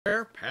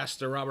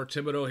Pastor Robert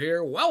Thibodeau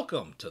here.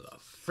 Welcome to the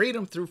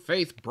Freedom Through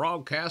Faith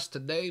broadcast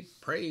today.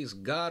 Praise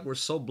God. We're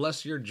so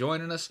blessed you're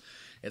joining us.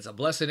 It's a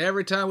blessing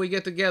every time we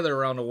get together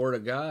around the Word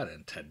of God,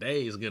 and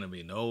today is going to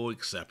be no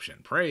exception.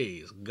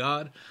 Praise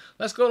God.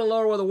 Let's go to the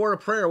Lord with a word of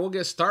prayer. We'll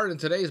get started in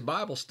today's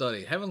Bible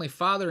study. Heavenly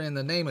Father, in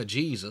the name of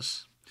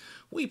Jesus,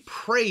 we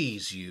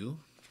praise you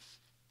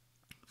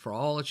for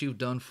all that you've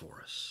done for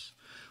us.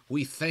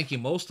 We thank you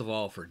most of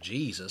all for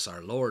Jesus,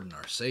 our Lord and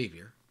our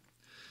Savior.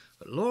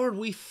 But Lord,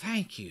 we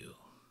thank you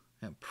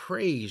and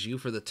praise you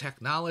for the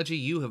technology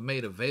you have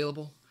made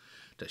available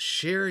to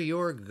share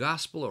your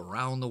gospel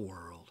around the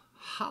world.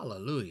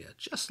 Hallelujah.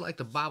 Just like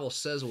the Bible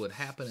says would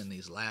happen in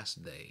these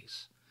last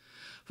days.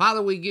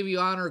 Father, we give you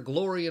honor,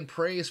 glory, and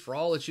praise for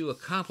all that you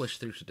accomplished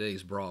through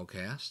today's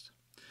broadcast.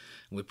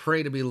 We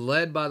pray to be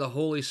led by the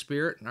Holy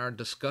Spirit in our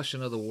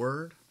discussion of the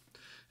Word.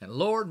 And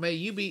Lord, may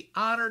you be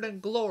honored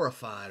and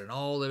glorified in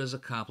all that is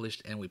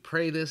accomplished. And we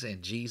pray this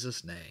in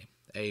Jesus' name.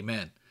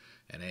 Amen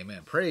and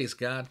amen. Praise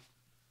God.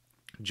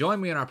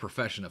 Join me in our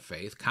profession of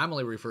faith,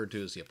 commonly referred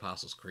to as the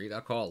Apostles' Creed.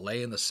 I call it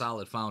laying the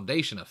solid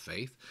foundation of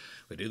faith.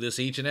 We do this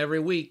each and every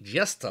week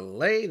just to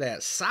lay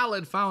that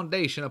solid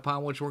foundation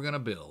upon which we're going to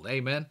build.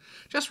 Amen.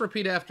 Just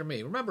repeat after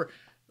me. Remember,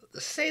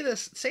 say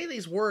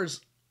these words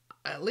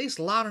at least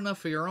loud enough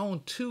for your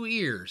own two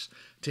ears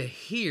to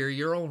hear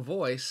your own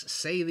voice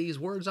say these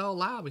words out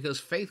loud, because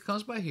faith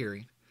comes by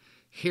hearing,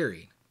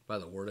 hearing by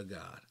the Word of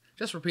God.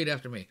 Just repeat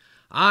after me.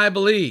 I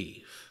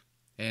believe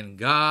in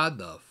God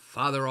the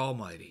Father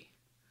Almighty,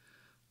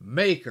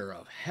 maker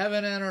of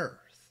heaven and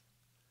earth,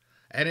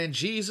 and in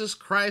Jesus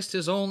Christ,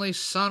 his only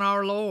Son,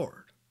 our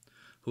Lord,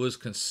 who was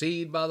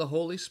conceived by the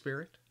Holy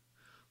Spirit,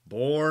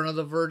 born of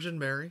the Virgin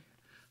Mary,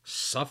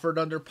 suffered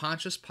under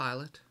Pontius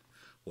Pilate,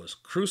 was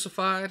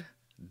crucified,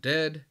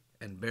 dead,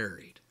 and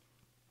buried.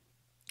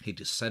 He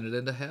descended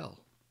into hell,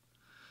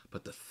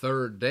 but the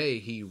third day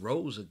he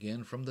rose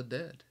again from the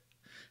dead,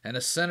 and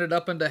ascended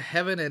up into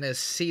heaven, and is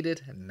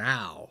seated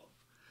now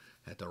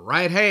at the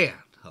right hand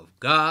of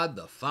God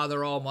the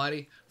Father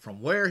Almighty,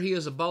 from where he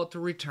is about to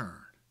return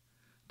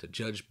to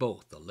judge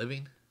both the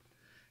living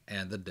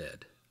and the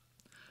dead.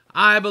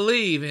 I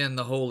believe in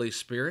the Holy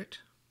Spirit.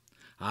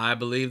 I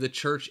believe the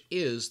church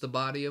is the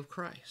body of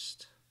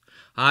Christ.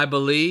 I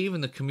believe in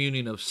the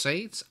communion of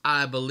saints.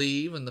 I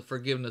believe in the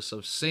forgiveness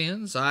of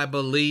sins. I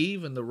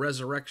believe in the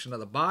resurrection of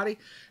the body.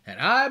 And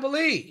I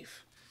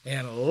believe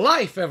in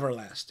life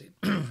everlasting.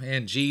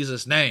 In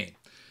Jesus' name,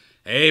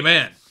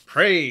 amen.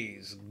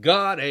 Praise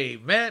God.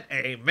 Amen.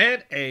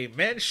 Amen.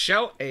 Amen.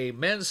 Shout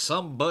amen,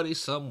 somebody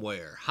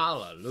somewhere.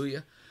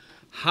 Hallelujah.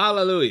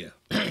 Hallelujah.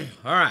 All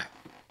right.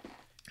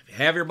 If you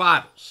have your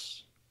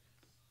Bibles,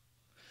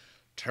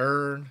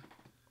 turn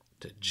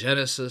to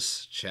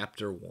Genesis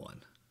chapter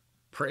 1.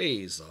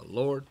 Praise the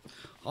Lord.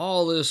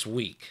 All this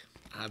week,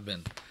 I've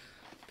been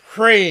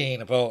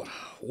praying about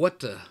what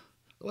the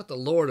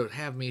Lord would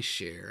have me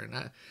share,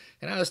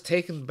 and I was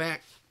taken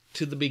back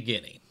to the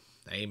beginning.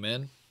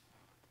 Amen.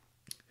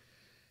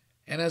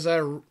 And as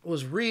I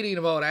was reading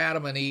about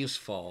Adam and Eve's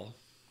fall,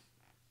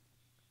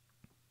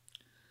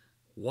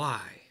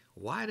 why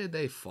did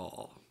they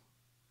fall?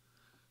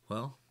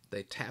 Well,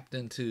 they tapped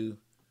into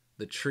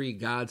the tree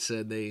God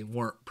said they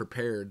weren't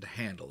prepared to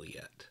handle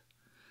yet.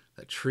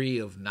 The tree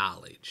of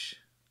knowledge,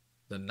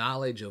 the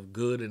knowledge of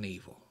good and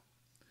evil.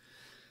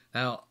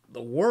 Now,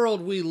 the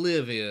world we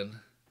live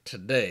in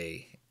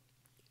today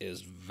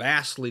is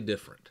vastly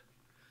different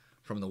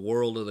from the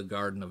world of the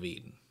Garden of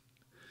Eden.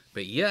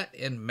 But yet,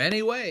 in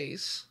many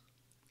ways,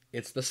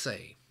 it's the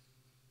same.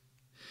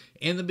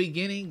 In the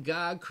beginning,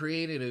 God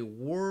created a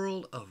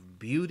world of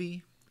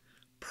beauty,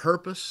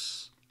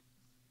 purpose,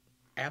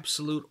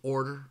 absolute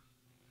order.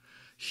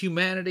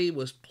 Humanity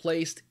was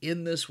placed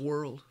in this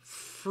world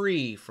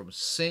free from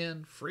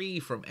sin, free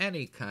from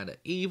any kind of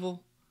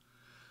evil,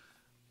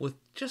 with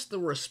just the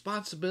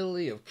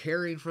responsibility of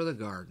caring for the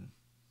garden.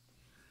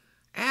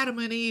 Adam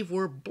and Eve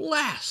were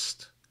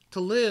blessed to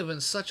live in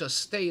such a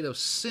state of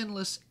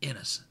sinless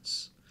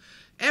innocence.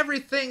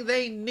 Everything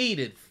they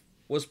needed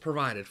was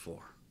provided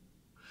for.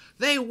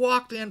 They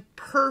walked in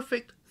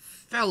perfect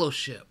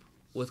fellowship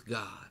with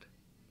God.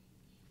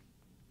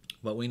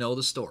 But we know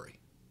the story,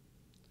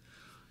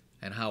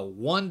 and how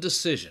one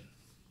decision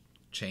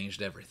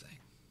changed everything.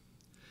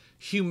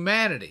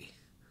 Humanity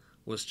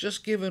was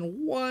just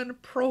given one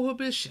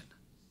prohibition.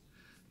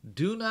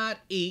 Do not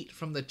eat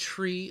from the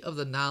tree of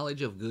the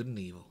knowledge of good and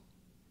evil.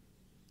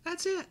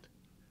 That's it.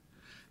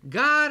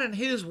 God in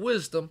his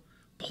wisdom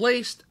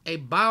placed a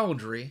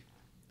boundary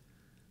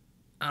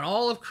on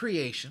all of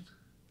creation.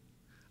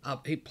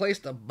 He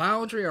placed a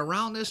boundary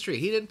around this tree.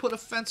 He didn't put a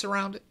fence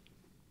around it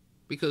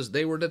because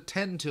they were to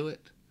tend to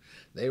it.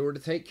 They were to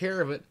take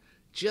care of it.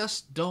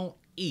 Just don't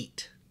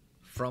eat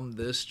from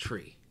this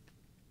tree.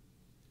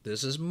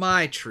 This is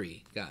my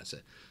tree, God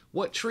said.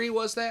 What tree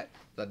was that?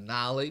 The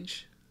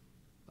knowledge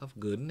of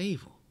good and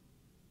evil.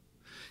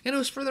 And it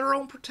was for their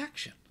own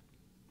protection.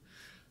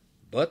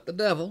 But the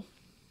devil,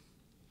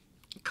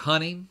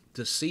 cunning,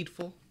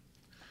 deceitful,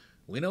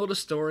 We know the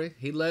story.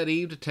 He led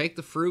Eve to take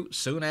the fruit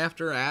soon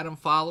after Adam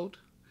followed.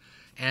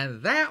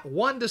 And that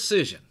one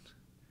decision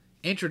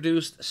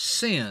introduced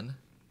sin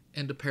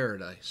into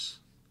paradise,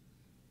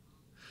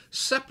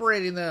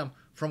 separating them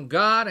from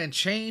God and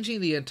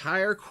changing the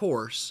entire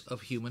course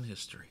of human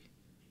history.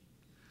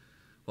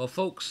 Well,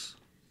 folks,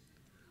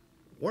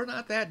 we're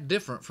not that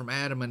different from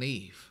Adam and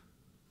Eve.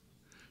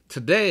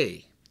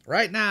 Today,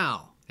 right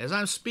now, as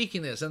I'm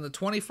speaking this in the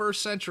 21st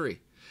century,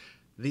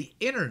 the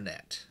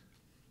internet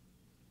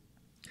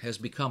has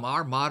become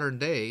our modern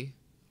day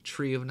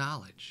tree of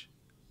knowledge.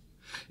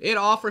 It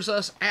offers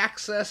us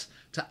access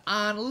to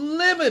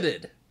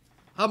unlimited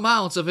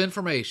amounts of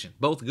information,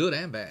 both good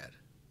and bad.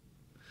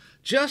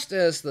 Just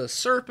as the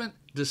serpent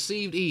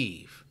deceived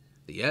Eve,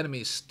 the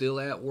enemy is still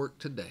at work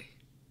today.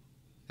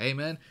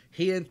 Amen.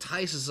 He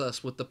entices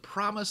us with the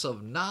promise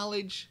of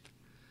knowledge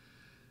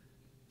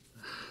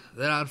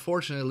that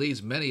unfortunately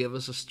leads many of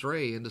us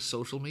astray into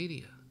social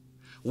media.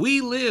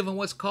 We live in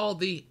what's called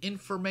the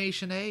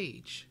information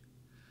age.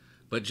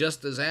 But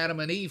just as Adam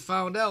and Eve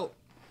found out,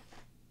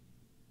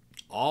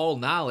 all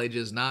knowledge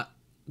is not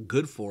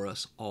good for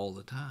us all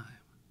the time.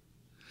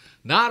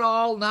 Not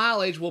all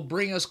knowledge will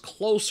bring us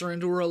closer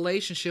into a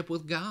relationship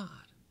with God.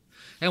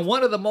 And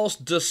one of the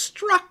most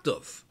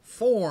destructive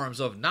forms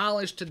of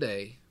knowledge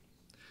today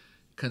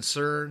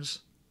concerns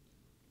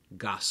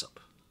gossip.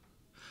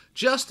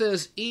 Just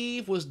as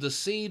Eve was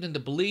deceived into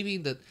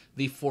believing that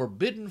the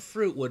forbidden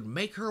fruit would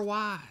make her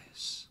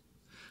wise,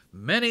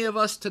 many of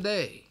us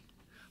today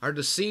are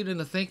deceived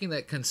into thinking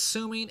that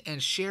consuming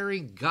and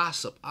sharing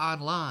gossip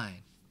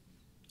online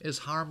is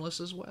harmless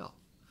as well.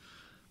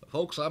 But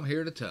folks, I'm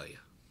here to tell you,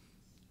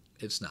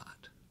 it's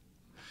not.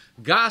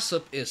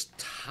 Gossip is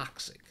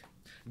toxic.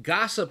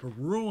 Gossip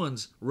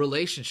ruins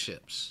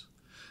relationships.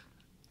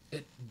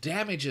 It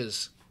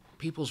damages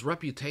people's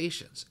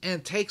reputations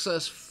and takes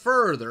us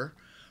further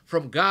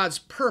from God's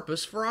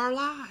purpose for our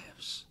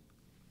lives.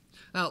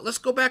 Now, let's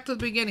go back to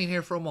the beginning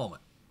here for a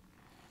moment.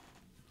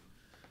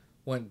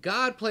 When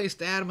God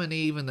placed Adam and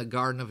Eve in the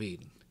Garden of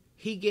Eden,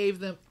 He gave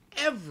them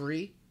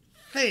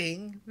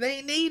everything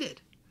they needed.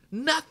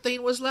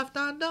 Nothing was left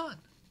undone.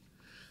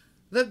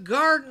 The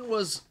garden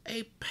was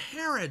a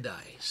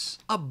paradise,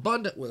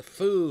 abundant with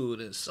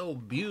food and so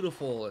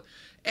beautiful.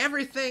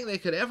 Everything they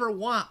could ever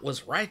want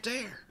was right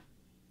there.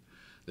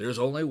 There's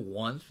only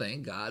one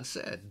thing God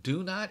said: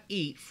 do not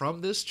eat from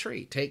this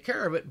tree. Take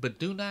care of it, but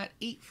do not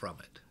eat from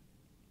it.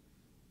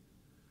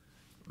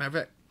 Matter of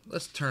fact,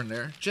 let's turn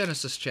there.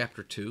 Genesis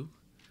chapter 2,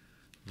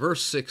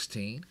 verse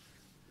 16.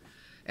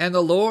 And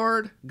the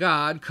Lord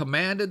God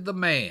commanded the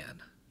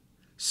man,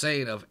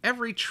 saying, of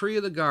every tree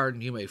of the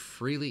garden you may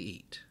freely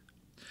eat.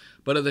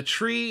 But of the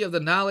tree of the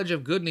knowledge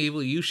of good and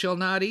evil you shall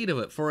not eat of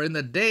it, for in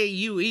the day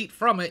you eat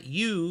from it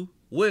you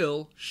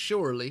will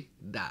surely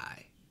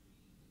die.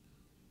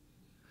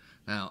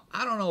 Now,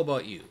 I don't know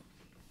about you,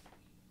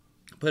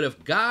 but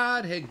if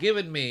God had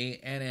given me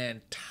an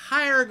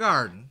entire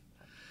garden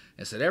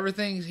and said,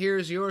 everything here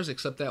is yours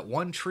except that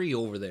one tree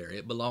over there,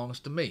 it belongs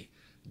to me,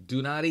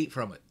 do not eat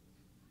from it,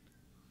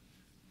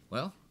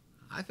 well,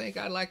 I think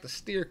I'd like to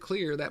steer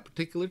clear of that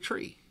particular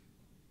tree.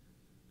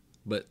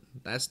 But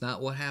that's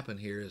not what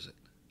happened here, is it?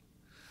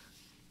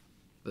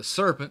 The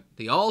serpent,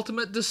 the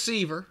ultimate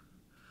deceiver,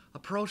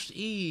 approached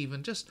Eve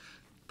and just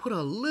put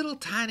a little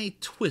tiny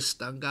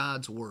twist on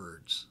God's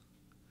words.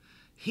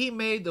 He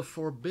made the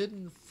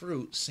forbidden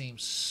fruit seem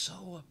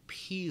so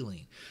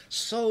appealing,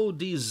 so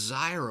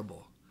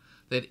desirable,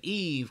 that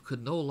Eve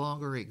could no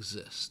longer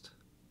exist.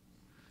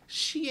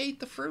 She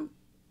ate the fruit.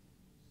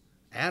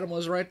 Adam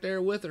was right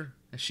there with her,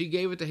 and she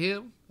gave it to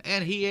him,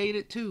 and he ate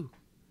it too.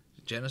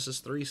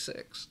 Genesis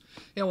 3:6.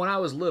 You know, when I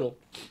was little,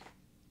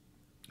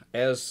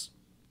 as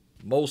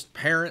most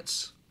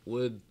parents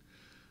would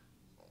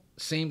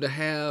seem to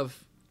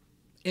have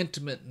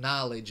intimate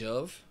knowledge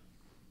of,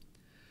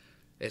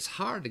 it's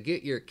hard to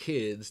get your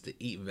kids to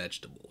eat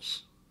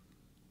vegetables.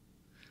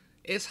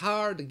 It's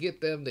hard to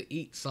get them to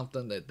eat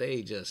something that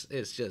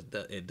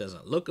it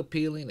doesn't look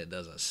appealing, it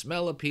doesn't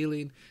smell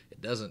appealing,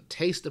 it doesn't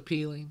taste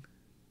appealing.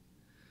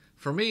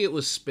 For me, it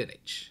was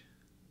spinach.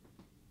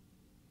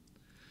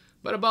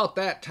 But about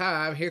that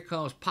time, here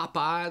comes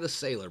Popeye the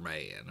Sailor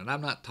Man. And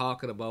I'm not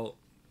talking about,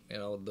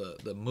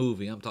 the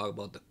movie. I'm talking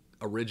about the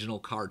original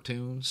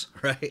cartoons,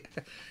 right?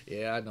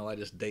 Yeah, I know, I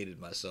just dated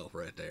myself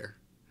right there.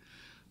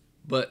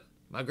 But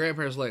my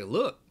grandparents were like,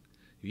 look,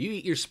 if you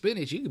eat your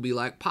spinach, you can be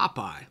like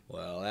Popeye.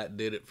 Well, that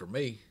did it for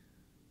me.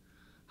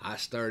 I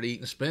started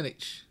eating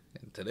spinach.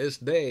 And to this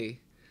day,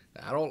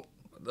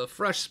 the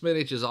fresh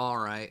spinach is all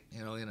right,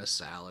 in a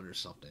salad or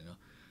something.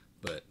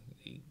 But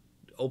you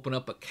open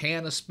up a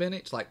can of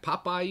spinach like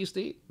Popeye used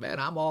to eat, man,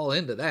 I'm all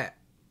into that.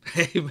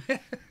 Amen.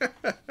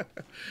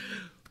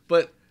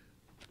 But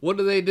what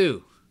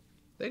do?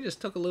 They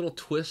just took a little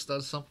twist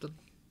on something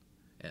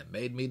and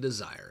made me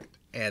desire it.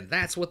 And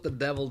that's what the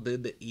devil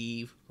did to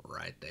Eve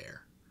right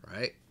there,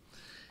 right?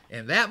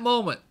 In that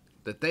moment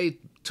that they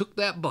took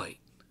that bite,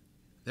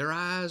 their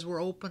eyes were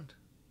opened.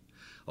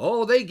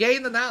 Oh, they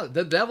gained the knowledge.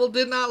 The devil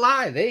did not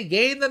lie. They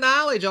gained the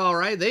knowledge, all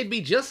right. They'd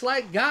be just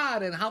like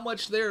God in how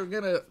much they're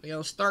going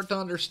to, start to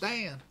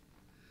understand.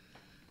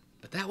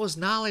 But that was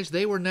knowledge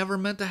they were never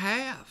meant to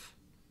have.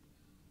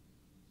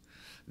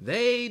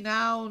 They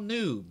now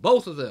knew,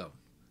 both of them.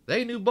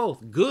 They knew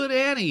both good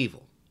and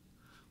evil.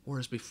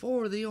 Whereas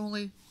before, they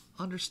only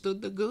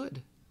understood the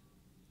good.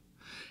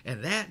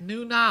 And that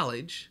new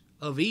knowledge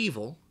of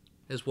evil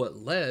is what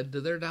led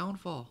to their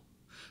downfall.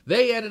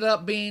 They ended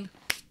up being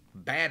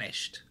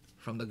banished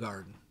from the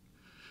garden,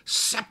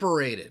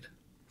 separated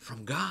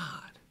from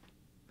God.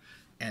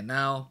 And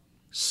now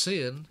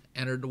sin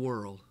entered the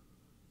world.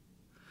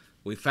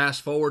 We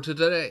fast forward to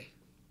today.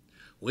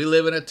 We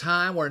live in a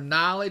time where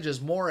knowledge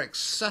is more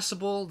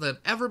accessible than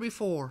ever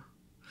before.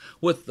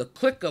 With the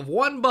click of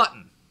one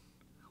button,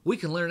 we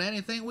can learn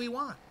anything we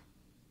want.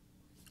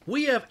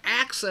 We have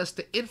access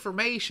to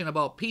information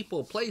about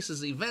people,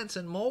 places, events,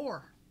 and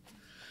more.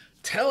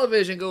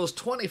 Television goes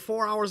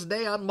 24 hours a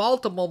day on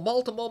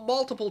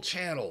multiple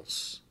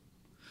channels.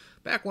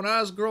 Back when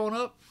I was growing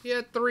up, you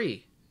had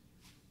 3.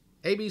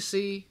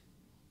 ABC,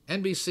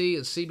 NBC,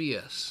 and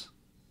CBS.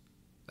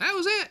 That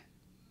was it.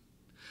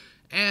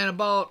 And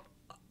about,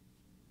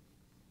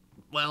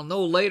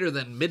 no later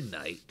than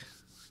midnight,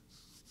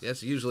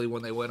 that's usually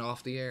when they went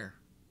off the air.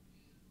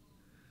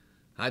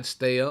 I'd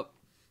stay up,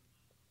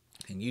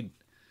 and you'd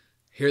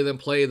hear them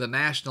play the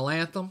national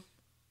anthem,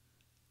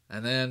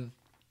 and then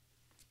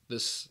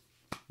this,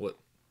 what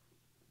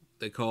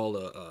they called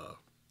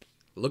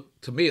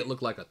to me it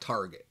looked like a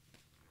target.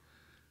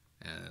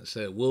 And it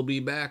said, "We'll be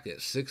back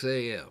at 6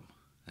 a.m."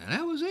 And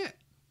that was it.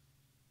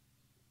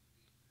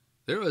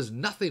 There was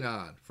nothing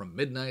on from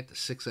midnight to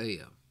 6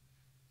 a.m.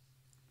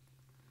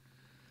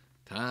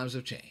 Times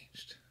have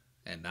changed,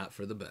 and not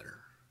for the better.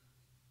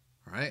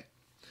 All right?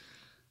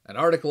 An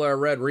article I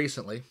read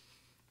recently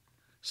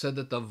said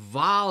that the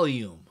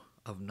volume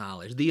of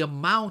knowledge, the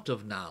amount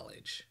of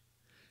knowledge,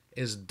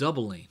 is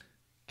doubling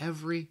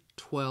every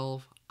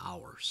 12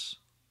 hours.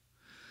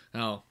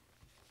 Now,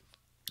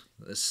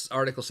 this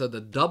article said the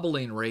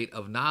doubling rate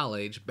of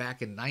knowledge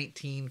back in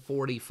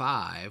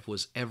 1945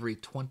 was every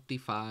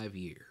 25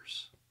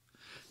 years.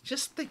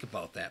 Just think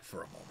about that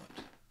for a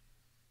moment.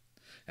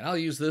 And I'll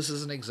use this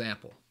as an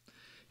example.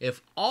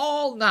 If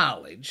all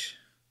knowledge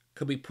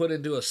could be put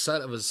into a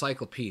set of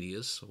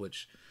encyclopedias,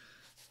 which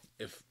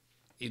if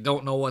you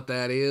don't know what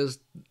that is,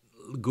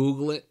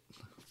 Google it.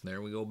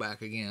 There we go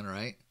back again,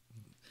 right?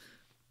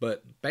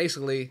 But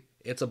basically,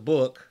 it's a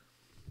book.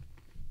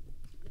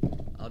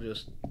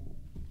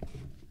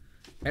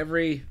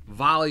 Every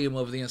volume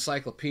of the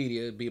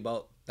encyclopedia would be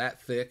about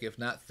that thick, if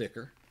not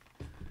thicker.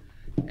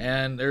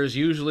 And there's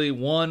usually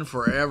one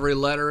for every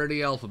letter of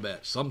the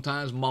alphabet,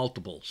 sometimes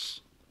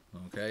multiples.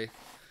 Okay?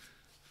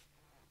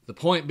 The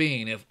point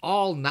being, if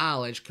all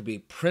knowledge could be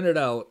printed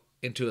out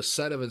into a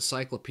set of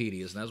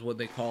encyclopedias, and that's what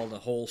they call the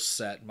whole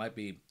set, it might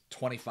be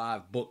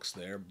 25 books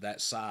there,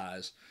 that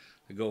size,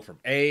 to go from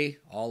A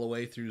all the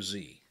way through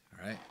Z,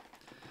 all right?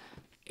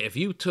 If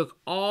you took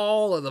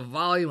all of the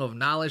volume of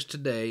knowledge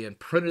today and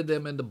printed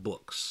them into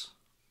books,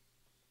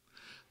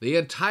 the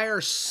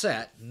entire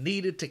set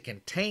needed to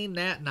contain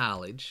that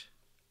knowledge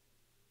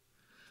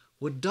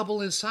would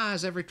double in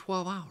size every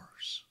 12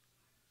 hours.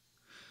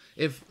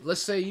 If,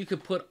 let's say, you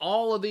could put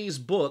all of these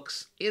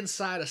books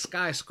inside a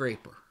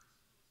skyscraper.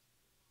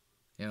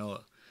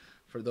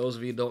 For those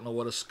of you who don't know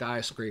what a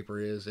skyscraper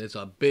is, it's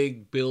a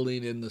big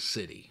building in the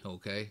city,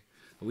 okay?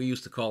 We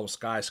used to call them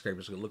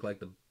skyscrapers because it looked like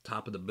the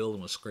top of the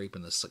building was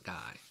scraping the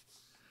sky.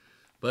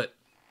 But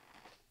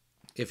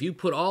if you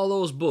put all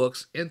those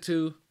books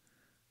into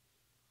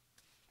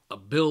a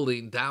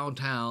building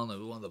downtown,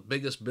 one of the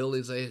biggest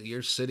buildings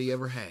your city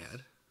ever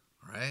had,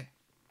 right?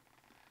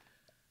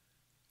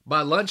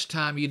 By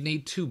lunchtime, you'd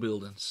need 2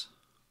 buildings.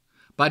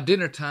 By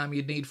dinner time,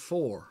 you'd need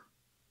 4.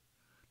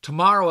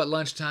 Tomorrow at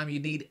lunchtime,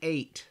 you'd need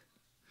 8.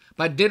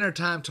 By dinner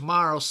time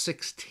tomorrow,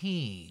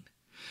 16.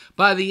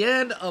 By the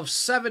end of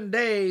 7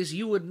 days,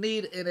 you would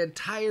need an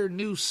entire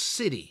new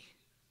city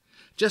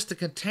just to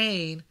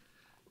contain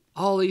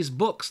all these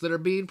books that are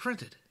being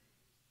printed.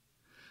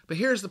 But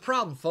here's the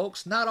problem,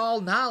 folks. Not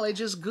all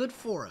knowledge is good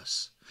for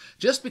us.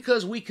 Just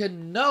because we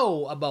can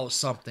know about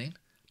something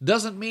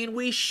doesn't mean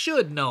we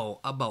should know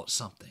about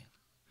something.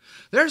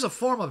 There's a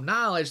form of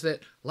knowledge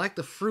that, like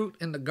the fruit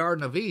in the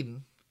Garden of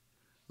Eden,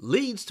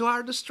 leads to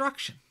our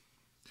destruction.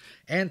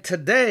 And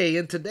today,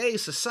 in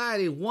today's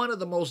society, one of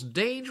the most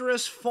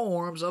dangerous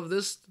forms of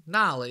this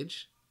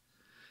knowledge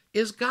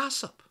is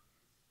gossip.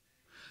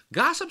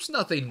 Gossip's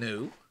nothing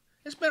new.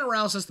 It's been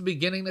around since the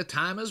beginning of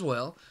time as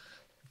well.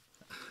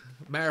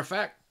 Matter of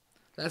fact,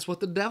 that's what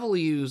the devil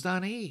used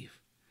on Eve.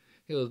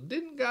 He goes,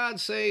 "Didn't God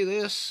say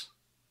this?"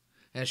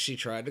 And she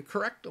tried to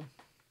correct him.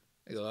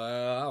 He goes,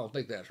 "I don't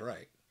think that's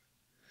right.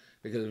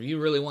 Because if you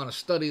really want to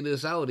study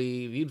this out,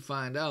 Eve, you'd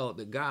find out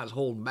that God's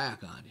holding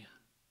back on you."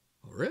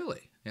 "Oh,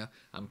 really?" Yeah,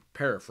 I'm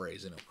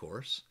paraphrasing, of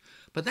course.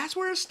 But that's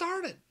where it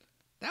started.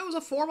 That was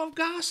a form of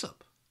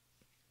gossip.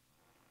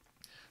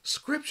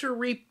 Scripture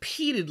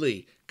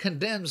repeatedly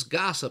condemns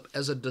gossip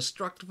as a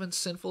destructive and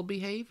sinful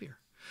behavior.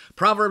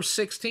 Proverbs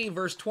 16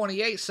 verse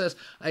 28 says,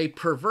 a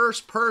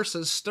perverse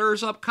person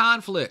stirs up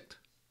conflict.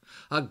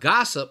 A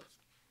gossip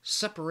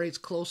separates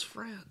close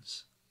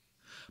friends.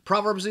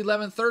 Proverbs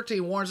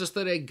 11:13 warns us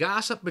that a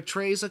gossip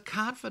betrays a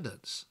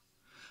confidence,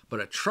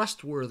 but a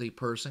trustworthy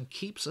person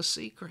keeps a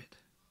secret.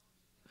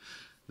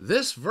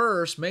 This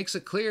verse makes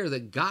it clear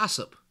that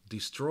gossip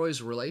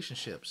destroys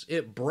relationships.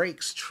 It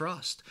breaks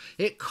trust.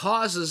 It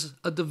causes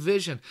a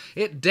division.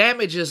 It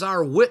damages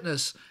our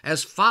witness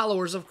as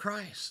followers of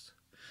Christ.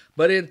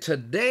 But in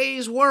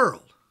today's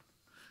world,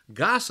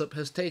 gossip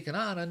has taken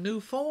on a new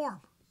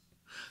form.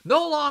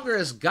 No longer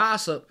is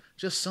gossip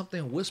just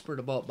something whispered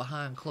about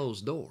behind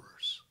closed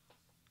doors.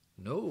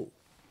 No.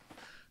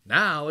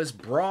 Now it's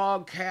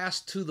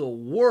broadcast to the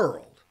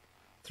world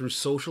through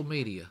social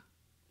media,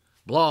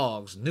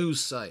 blogs,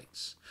 news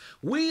sites.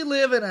 We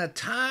live in a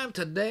time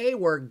today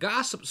where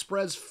gossip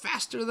spreads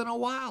faster than a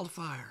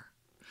wildfire,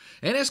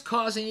 and it's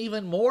causing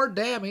even more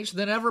damage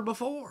than ever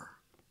before.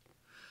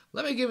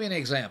 Let me give you an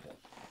example.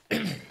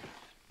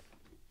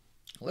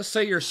 Let's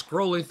say you're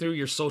scrolling through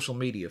your social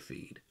media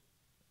feed.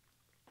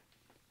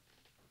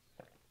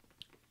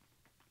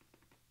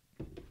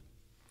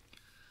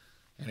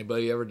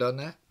 Anybody ever done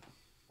that?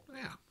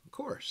 Yeah, of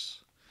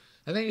course.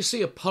 And then you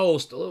see a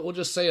post, we'll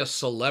just say a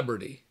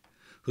celebrity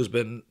who's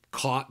been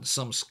caught in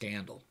some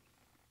scandal.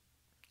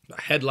 The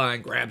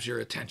headline grabs your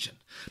attention.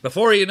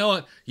 Before you know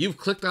it, you've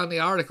clicked on the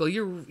article,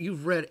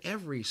 you've read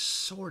every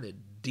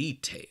sordid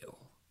detail.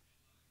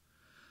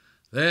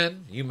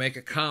 Then you make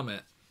a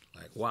comment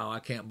like, wow, I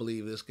can't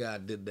believe this guy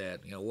did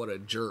that. You know, what a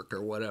jerk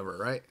or whatever,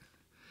 right?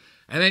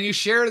 And then you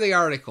share the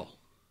article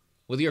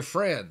with your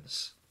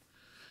friends.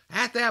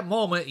 At that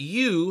moment,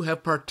 you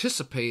have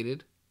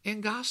participated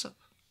in gossip.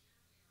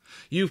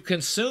 You've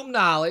consumed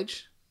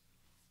knowledge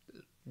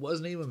that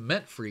wasn't even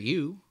meant for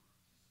you.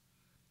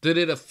 Did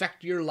it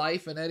affect your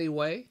life in any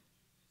way?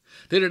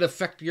 Did it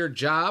affect your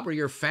job or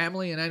your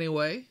family in any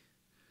way?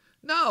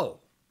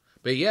 No.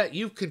 But yet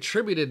you've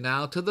contributed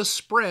now to the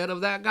spread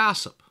of that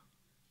gossip.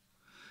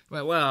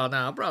 Well,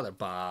 now, Brother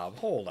Bob,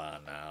 hold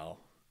on now.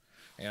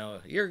 You know,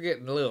 you're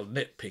getting a little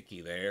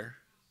nitpicky there.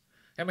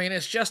 I mean,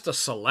 it's just a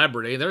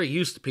celebrity. They're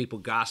used to people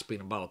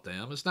gossiping about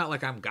them. It's not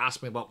like I'm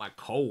gossiping about my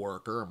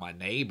coworker or my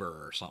neighbor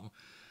or something.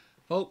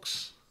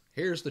 Folks,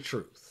 here's the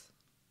truth.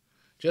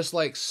 Just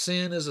like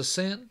sin is a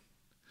sin,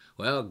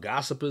 well,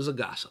 gossip is a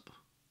gossip.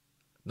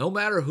 No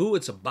matter who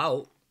it's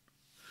about,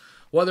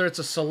 whether it's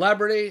a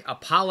celebrity, a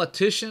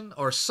politician,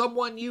 or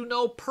someone you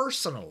know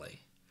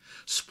personally,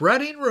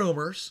 spreading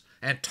rumors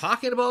and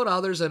talking about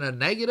others in a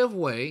negative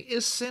way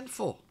is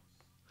sinful.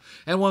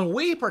 And when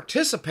we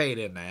participate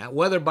in that,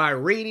 whether by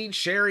reading,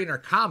 sharing, or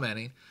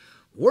commenting,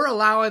 we're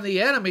allowing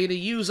the enemy to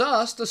use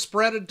us to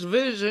spread a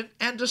division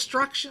and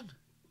destruction.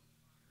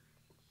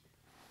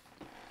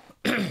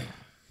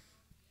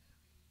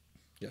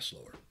 Yes,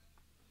 Lord.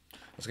 I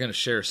was going to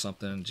share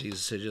something, and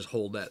Jesus said, just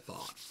hold that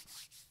thought.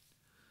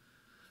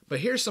 But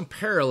here's some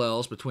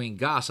parallels between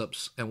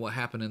gossips and what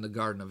happened in the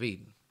Garden of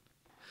Eden.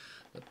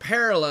 The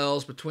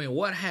parallels between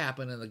what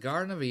happened in the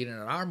Garden of Eden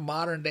and our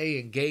modern day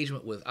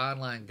engagement with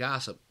online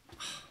gossip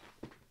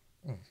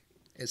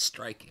is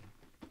striking.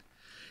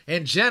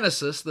 In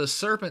Genesis, the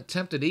serpent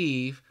tempted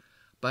Eve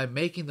by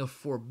making the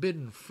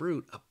forbidden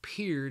fruit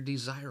appear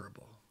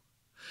desirable.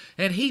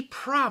 And he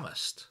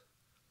promised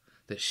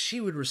that she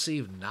would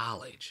receive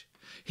knowledge.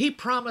 He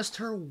promised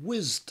her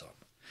wisdom.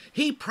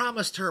 He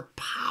promised her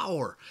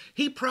power.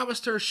 He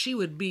promised her she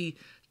would be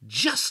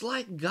just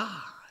like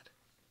God.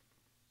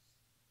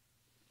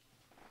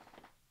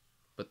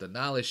 But the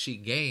knowledge she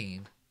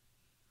gained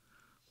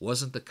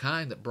wasn't the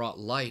kind that brought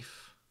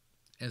life.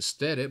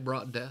 Instead, it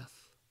brought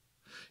death.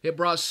 It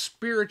brought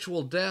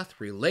spiritual death,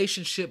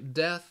 relationship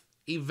death,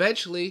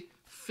 eventually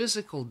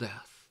physical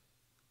death.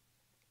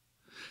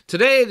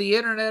 Today, the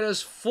internet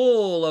is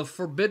full of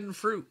forbidden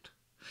fruit.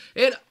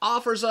 It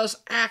offers us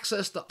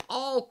access to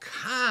all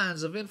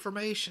kinds of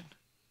information,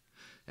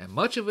 and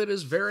much of it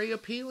is very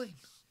appealing.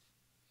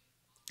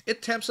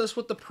 It tempts us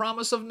with the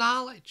promise of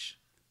knowledge,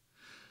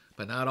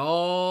 but not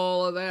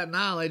all of that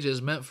knowledge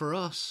is meant for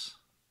us.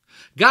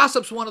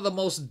 Gossip's one of the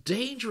most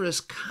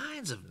dangerous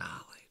kinds of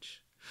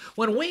knowledge.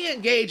 When we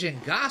engage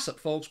in gossip,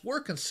 folks,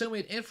 we're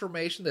consuming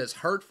information that's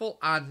hurtful,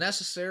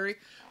 unnecessary.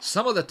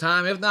 Some of the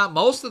time, if not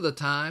most of the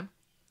time,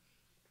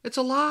 it's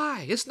a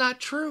lie. It's not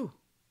true.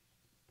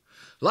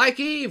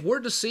 Like Eve, we're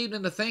deceived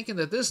into thinking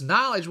that this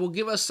knowledge will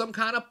give us some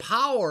kind of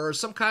power or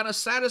some kind of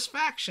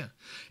satisfaction.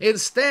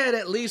 Instead,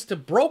 it leads to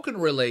broken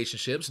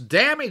relationships,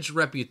 damaged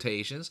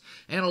reputations,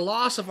 and a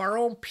loss of our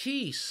own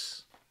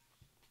peace.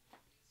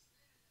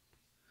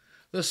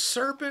 The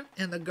serpent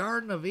in the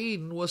Garden of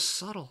Eden was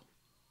subtle.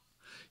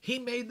 He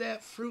made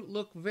that fruit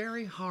look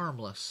very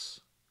harmless,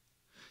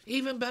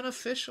 even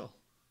beneficial.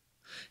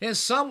 In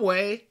some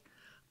way,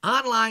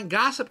 online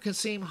gossip can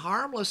seem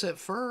harmless at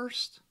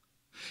first.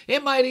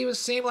 It might even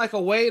seem like a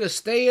way to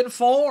stay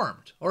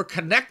informed or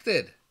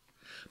connected.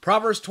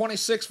 Proverbs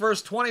 26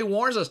 verse 20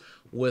 warns us,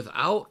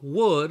 without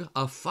wood,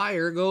 a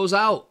fire goes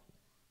out.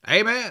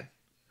 Amen.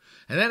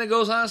 And then it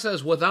goes on and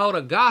says, without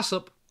a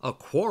gossip, a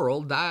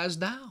quarrel dies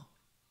down.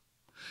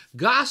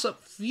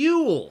 Gossip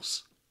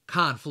fuels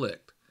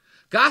conflict.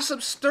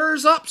 Gossip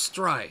stirs up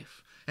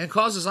strife and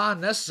causes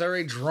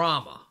unnecessary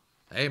drama.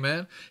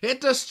 Amen.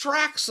 It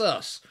distracts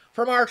us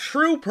from our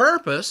true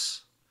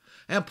purpose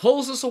and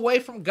pulls us away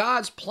from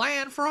God's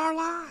plan for our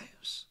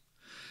lives.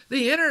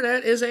 The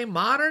internet is a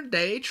modern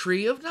day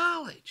tree of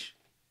knowledge.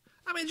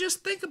 I mean,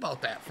 just think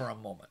about that for a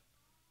moment.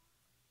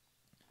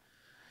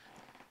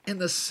 In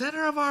the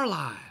center of our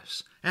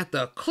lives, at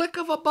the click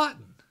of a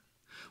button,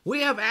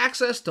 we have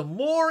access to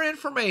more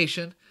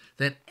information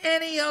than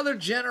any other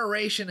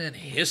generation in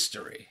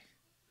history.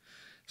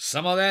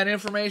 Some of that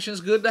information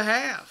is good to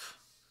have.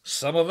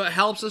 Some of it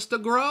helps us to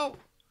grow.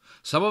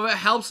 Some of it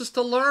helps us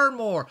to learn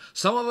more.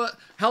 Some of it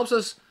helps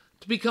us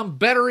to become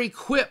better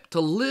equipped to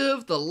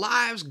live the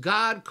lives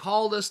God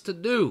called us to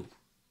do.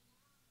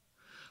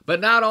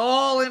 But not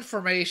all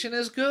information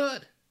is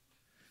good.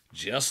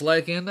 Just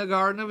like in the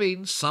Garden of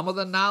Eden, some of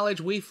the knowledge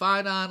we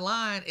find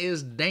online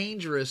is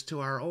dangerous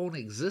to our own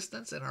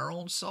existence and our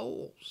own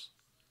souls.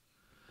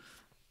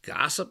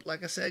 Gossip,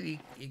 like I said, you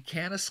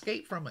can't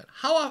escape from it.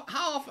 How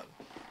often?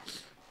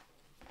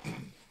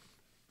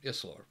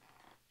 Yes, Lord.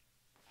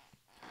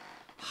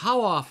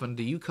 How often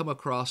do you come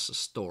across a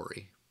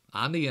story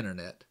on the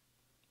internet?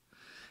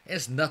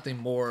 It's nothing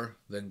more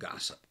than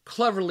gossip,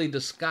 cleverly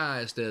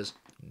disguised as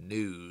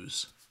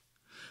news.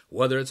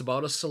 Whether it's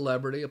about a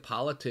celebrity, a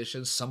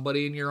politician,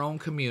 somebody in your own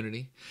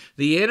community,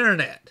 the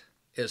internet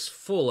is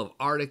full of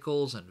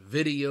articles and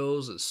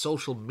videos and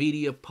social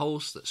media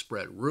posts that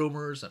spread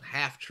rumors and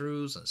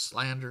half-truths and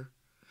slander.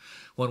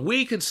 When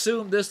we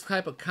consume this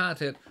type of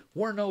content,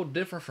 we're no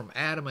different from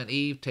Adam and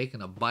Eve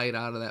taking a bite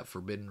out of that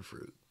forbidden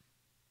fruit.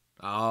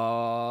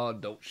 Oh,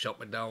 don't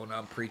shut me down when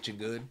I'm preaching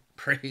good.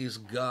 Praise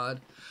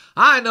God.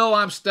 I know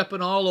I'm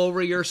stepping all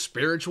over your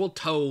spiritual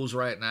toes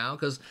right now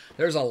because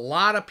there's a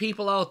lot of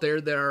people out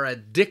there that are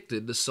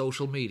addicted to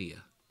social media.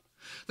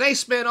 They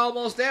spend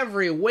almost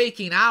every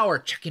waking hour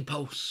checking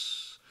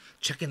posts,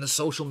 checking the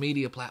social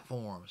media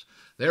platforms.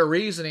 Their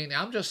reasoning,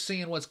 I'm just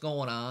seeing what's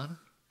going on.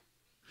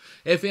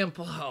 If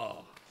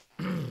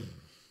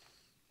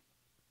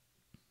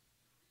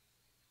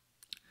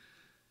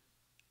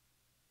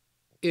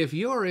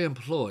your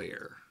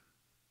employer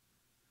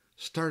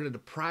started to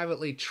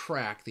privately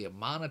track the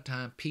amount of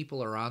time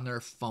people are on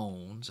their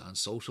phones on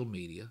social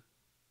media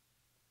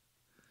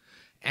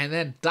and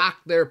then dock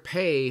their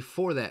pay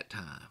for that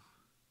time,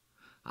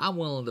 I'm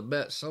willing to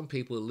bet some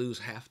people would lose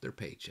half their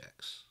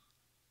paychecks.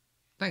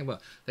 Think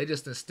about it. They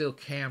just instill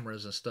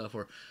cameras and stuff,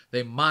 or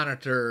they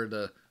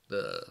monitor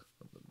the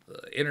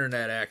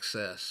internet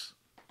access.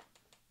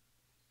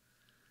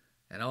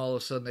 And all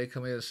of a sudden they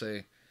come in and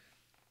say,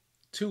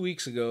 2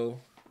 weeks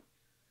ago,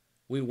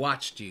 we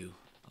watched you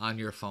on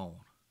your phone.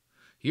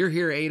 You're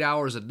here 8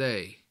 hours a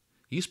day.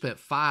 You spent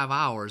 5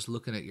 hours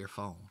looking at your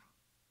phone.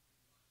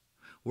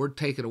 We're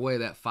taking away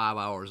that 5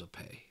 hours of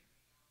pay.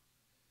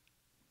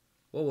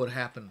 What would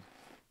happen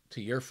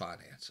to your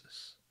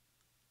finances?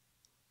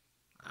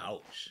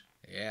 Ouch.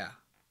 Yeah.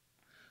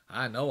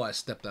 I know I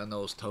stepped on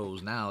those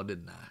toes now,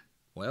 didn't I?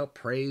 Well,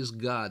 praise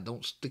God.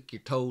 Don't stick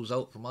your toes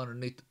out from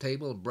underneath the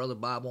table and Brother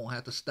Bob won't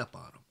have to step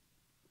on them.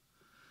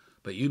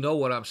 But you know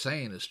what I'm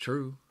saying is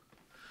true.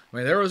 I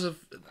mean,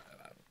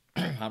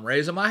 I'm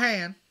raising my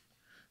hand.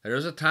 There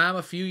was a time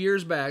a few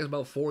years back,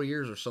 about 4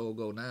 years or so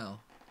ago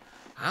now,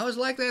 I was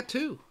like that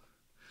too.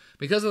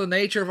 Because of the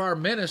nature of our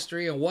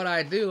ministry and what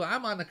I do,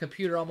 I'm on the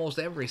computer almost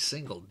every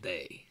single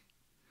day.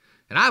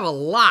 And I have a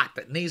lot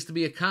that needs to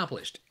be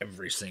accomplished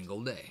every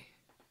single day.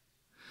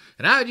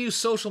 And I would use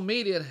social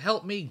media to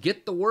help me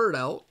get the word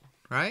out,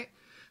 right?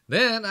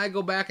 Then I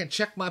go back and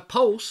check my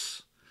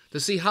posts to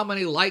see how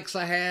many likes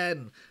I had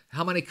and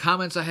how many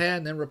comments I had,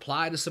 and then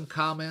reply to some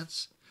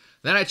comments.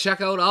 Then I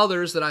check out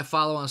others that I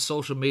follow on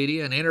social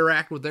media and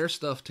interact with their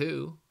stuff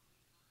too.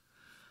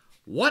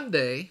 One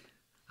day,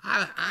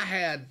 I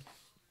had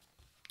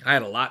a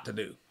lot to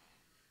do.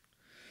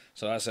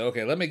 So I said,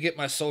 okay, let me get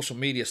my social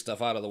media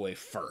stuff out of the way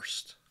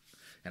first.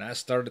 And I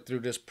started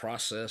through this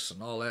process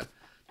and all that.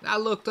 I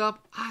looked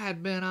up, I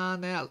had been on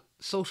that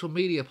social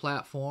media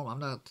platform. I'm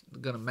not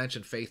going to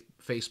mention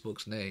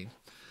Facebook's name.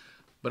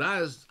 But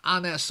I was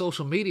on that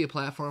social media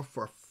platform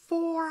for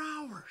 4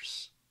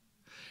 hours.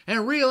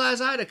 And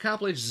realized I'd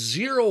accomplished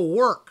zero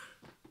work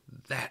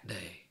that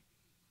day.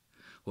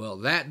 Well,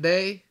 that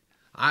day,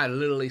 I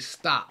literally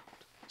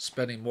stopped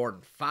spending more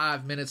than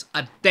 5 minutes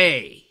a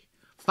day.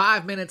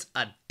 5 minutes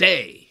a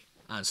day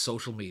on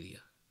social media.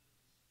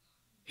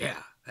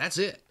 Yeah, that's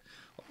it.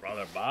 Well,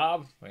 Brother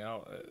Bob,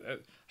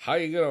 how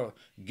you going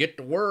to get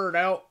the word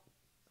out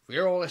if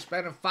you're only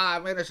spending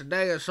 5 minutes a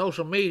day on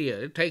social media?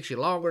 It takes you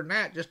longer than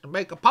that just to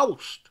make a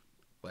post.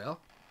 Well,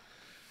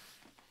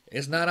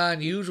 it's not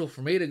unusual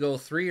for me to go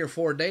 3 or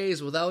 4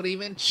 days without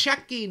even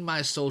checking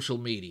my social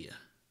media.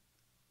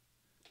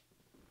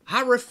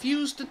 I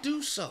refuse to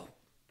do so.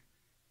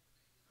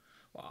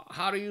 Well,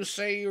 how do you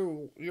say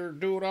you're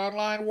doing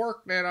online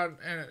work then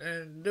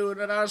and doing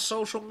it on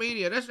social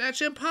media?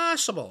 That's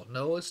impossible.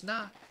 No, it's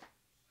not.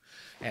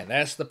 And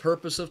that's the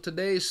purpose of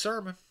today's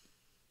sermon.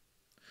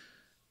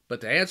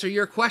 But to answer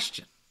your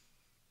question,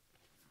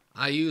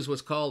 I use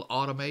what's called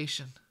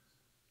automation.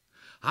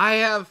 I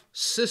have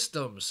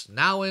systems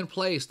now in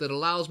place that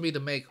allows me to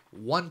make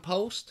one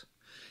post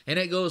and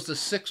it goes to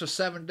 6 or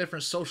 7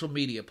 different social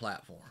media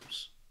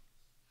platforms.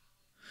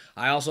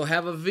 I also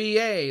have a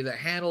VA that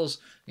handles,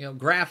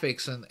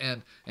 graphics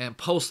and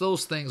posts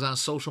those things on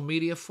social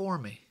media for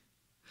me.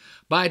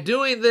 By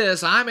doing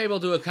this, I'm able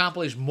to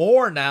accomplish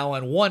more now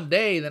in one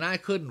day than I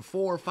could in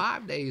 4 or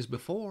 5 days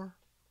before.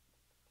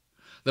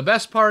 The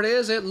best part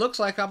is it looks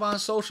like I'm on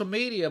social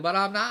media, but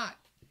I'm not.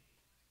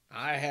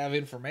 I have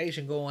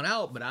information going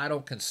out, but I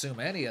don't consume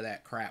any of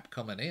that crap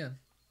coming in.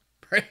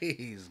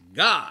 Praise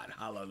God.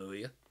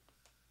 Hallelujah.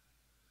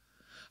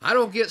 I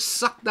don't get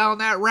sucked down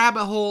that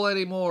rabbit hole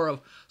anymore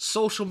of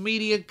social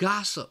media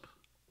gossip.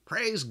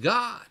 Praise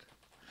God.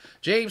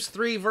 James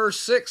 3 verse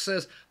 6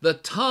 says, the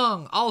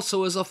tongue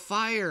also is a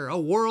fire, a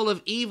world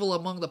of evil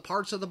among the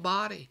parts of the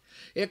body.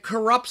 It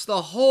corrupts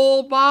the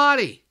whole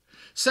body,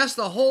 sets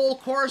the whole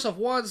course of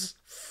one's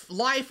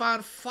life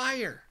on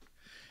fire,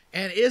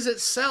 and is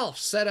itself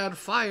set on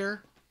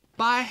fire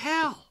by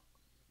hell.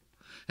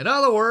 In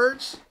other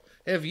words,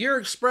 if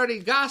you're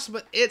spreading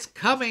gossip, it's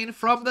coming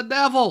from the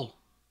devil.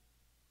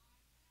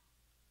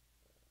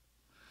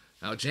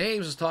 Now,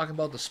 James is talking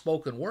about the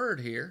spoken word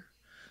here,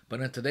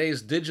 but in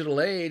today's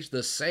digital age,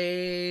 the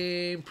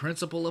same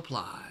principle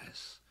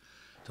applies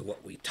to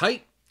what we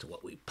type, to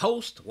what we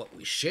post, to what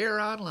we share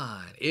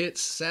online.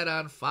 It's set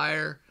on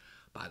fire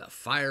by the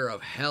fire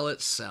of hell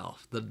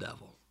itself, the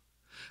devil.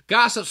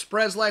 Gossip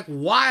spreads like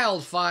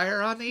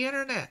wildfire on the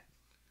internet.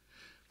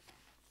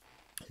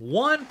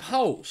 One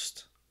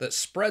post that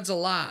spreads a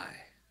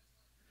lie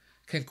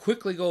can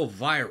quickly go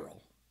viral,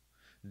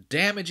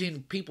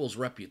 damaging people's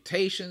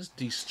reputations,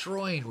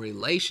 destroying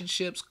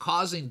relationships,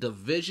 causing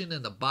division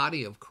in the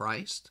body of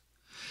Christ.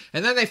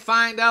 And then they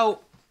find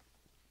out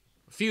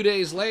a few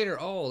days later,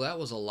 oh, that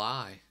was a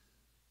lie.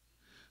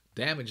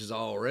 Damage has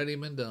already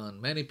been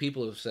done. Many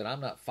people have said, I'm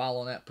not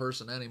following that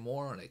person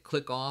anymore, and they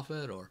click off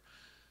it, or,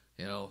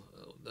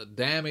 the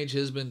damage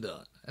has been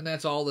done. And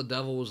that's all the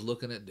devil was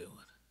looking at doing.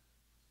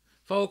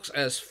 Folks,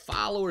 as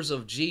followers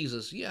of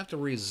Jesus, you have to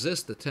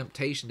resist the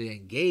temptation to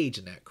engage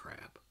in that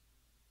crap.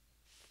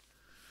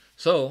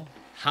 So,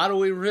 how do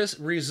we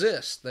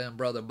resist then,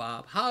 Brother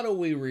Bob? How do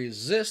we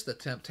resist the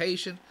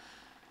temptation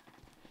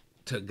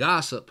to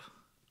gossip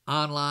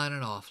online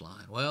and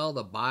offline? Well,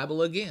 the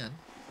Bible again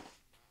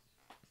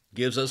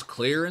gives us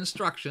clear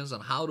instructions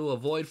on how to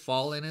avoid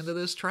falling into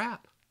this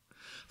trap.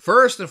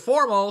 First and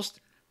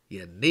foremost,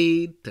 you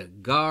need to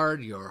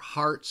guard your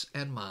hearts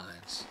and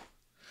minds.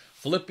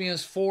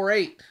 Philippians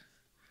 4:8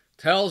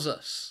 tells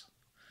us,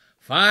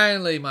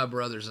 finally, my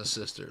brothers and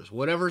sisters,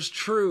 whatever is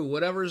true,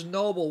 whatever is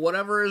noble,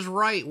 whatever is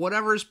right,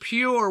 whatever is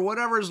pure,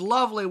 whatever is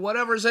lovely,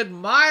 whatever is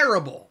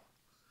admirable,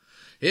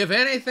 if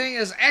anything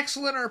is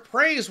excellent or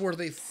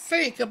praiseworthy,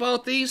 think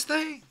about these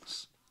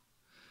things.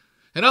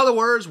 In other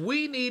words,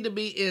 we need to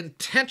be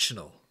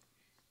intentional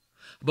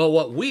about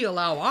what we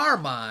allow our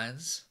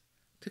minds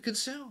to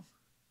consume.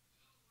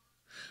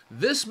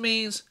 This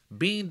means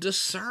being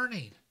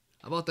discerning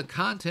about the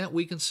content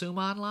we consume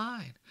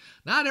online.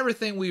 Not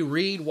everything we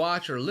read,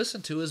 watch, or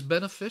listen to is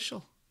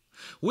beneficial.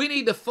 We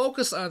need to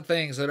focus on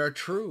things that are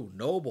true,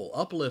 noble,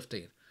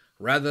 uplifting,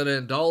 rather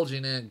than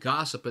indulging in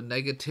gossip and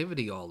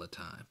negativity all the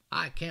time.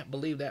 I can't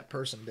believe that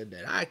person did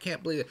that. I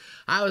can't believe it.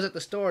 I was at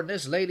the store and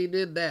this lady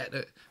did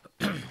that.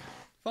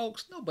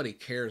 Folks, nobody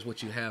cares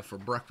what you have for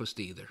breakfast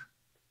either.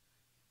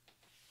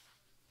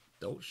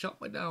 Don't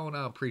shut me down when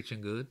I'm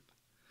preaching good.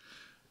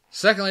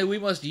 Secondly, we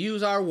must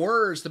use our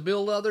words to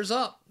build others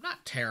up,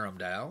 not tear them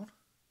down.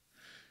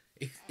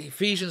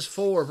 Ephesians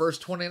 4 verse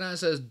 29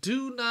 says,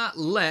 do not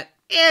let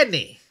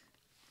any,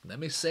 let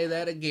me say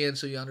that again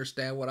so you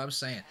understand what I'm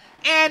saying,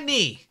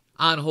 any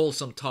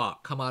unwholesome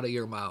talk come out of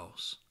your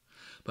mouths,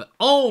 but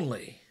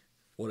only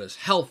what is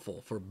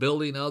helpful for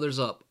building others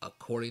up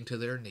according to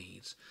their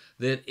needs,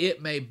 that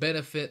it may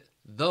benefit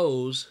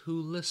those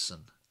who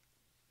listen.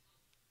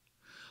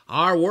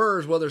 Our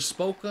words, whether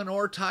spoken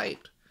or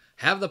typed,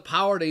 have the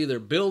power to either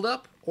build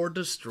up or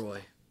destroy.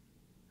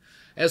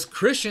 As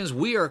Christians,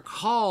 we are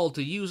called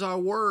to use our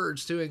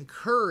words to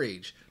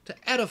encourage, to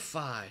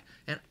edify,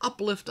 and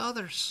uplift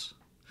others.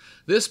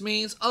 This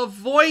means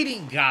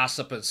avoiding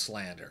gossip and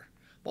slander,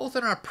 both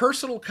in our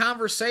personal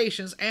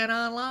conversations and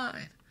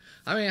online.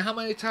 I mean, how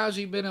many times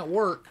have you been at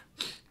work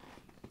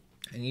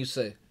and you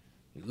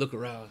look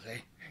around and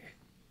say, hey,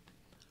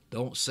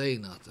 don't say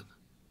nothing,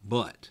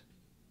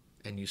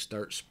 and you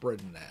start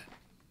spreading that.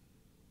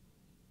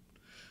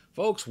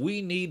 Folks,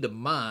 we need to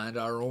mind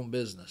our own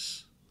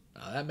business.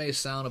 Now, that may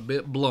sound a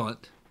bit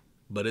blunt,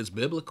 but it's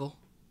biblical.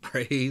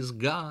 Praise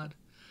God.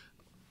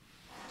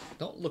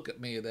 Don't look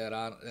at me with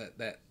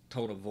that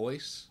tone of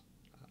voice.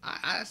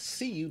 I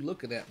see you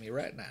looking at me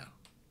right now.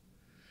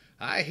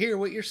 I hear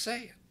what you're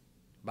saying.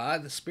 by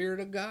the Spirit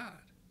of God.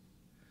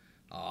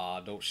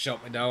 Don't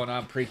shut me down when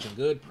I'm preaching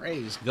good.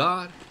 Praise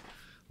God.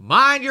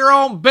 Mind your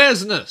own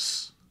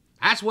business.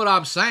 That's what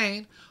I'm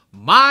saying.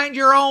 Mind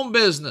your own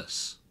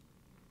business.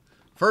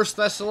 1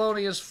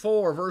 Thessalonians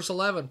 4, verse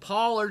 11,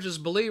 Paul urges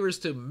believers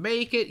to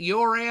make it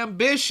your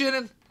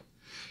ambition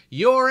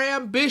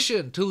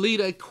to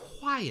lead a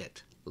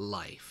quiet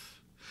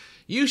life.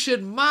 You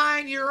should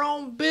mind your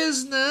own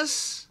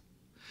business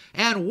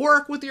and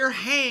work with your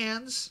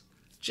hands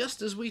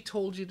just as we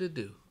told you to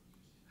do.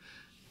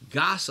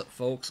 Gossip,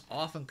 folks,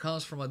 often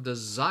comes from a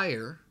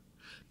desire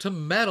to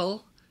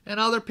meddle in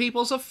other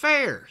people's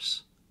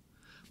affairs.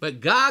 But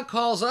God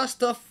calls us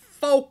to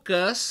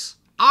focus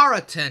our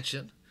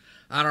attention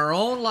on our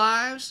own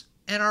lives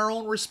and our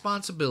own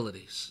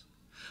responsibilities.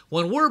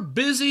 When we're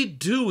busy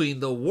doing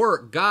the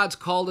work God's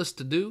called us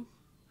to do,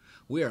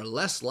 we are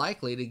less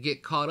likely to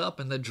get caught up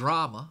in the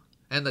drama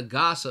and the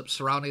gossip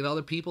surrounding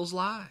other people's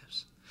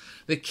lives.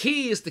 The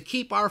key is to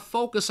keep our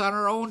focus on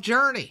our own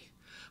journey,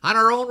 on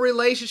our own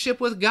relationship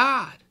with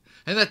God,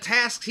 and the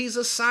tasks He's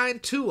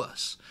assigned to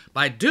us.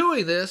 By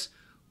doing this,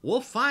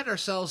 we'll find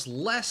ourselves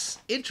less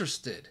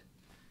interested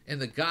in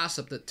the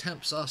gossip that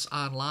tempts us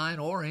online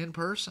or in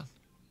person.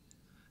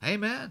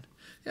 Amen.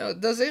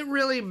 Does it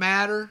really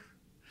matter?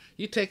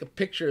 You take a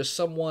picture of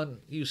someone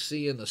you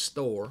see in the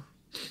store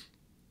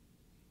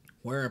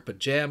wearing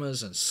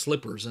pajamas and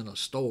slippers in a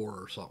store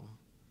or something,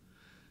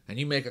 and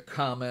you make a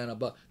comment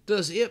about,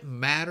 does it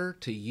matter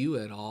to you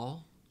at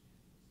all?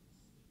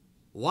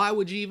 Why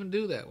would you even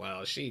do that?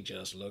 Well, she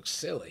just looks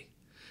silly.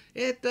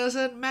 It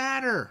doesn't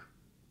matter.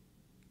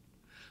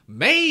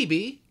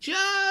 Maybe,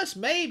 just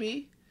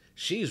maybe,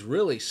 she's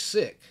really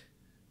sick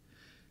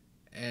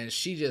and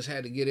she just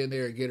had to get in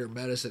there and get her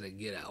medicine and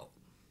get out.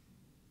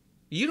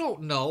 You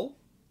don't know.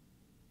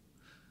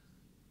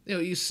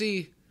 You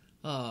see,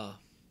 Lord,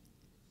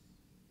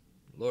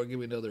 give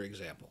me another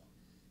example.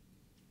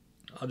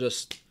 I'll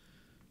just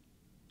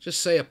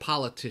say a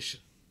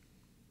politician.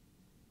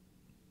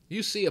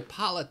 You see a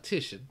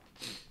politician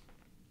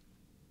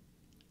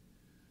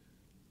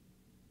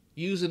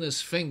using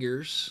his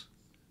fingers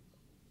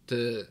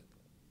to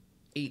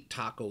eat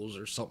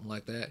tacos or something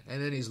like that,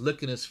 and then he's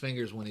licking his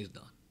fingers when he's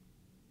done.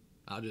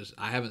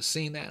 I haven't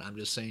seen that. I'm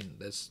just saying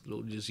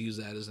we'll just use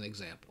that as an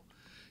example.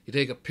 You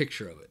take a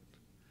picture of it.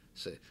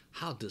 Say,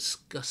 how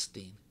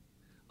disgusting.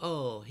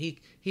 Oh, he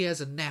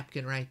has a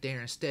napkin right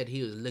there. Instead,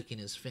 he was licking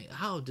his finger.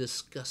 How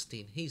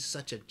disgusting. He's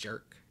such a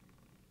jerk.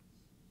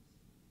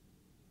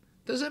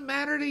 Does it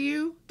matter to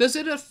you? Does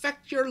it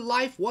affect your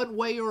life one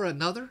way or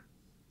another?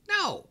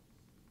 No.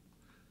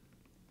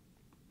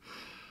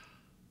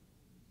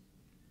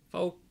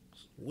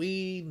 Folks,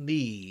 we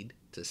need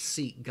to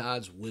seek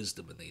God's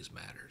wisdom in these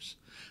matters,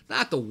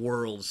 not the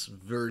world's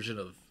version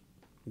of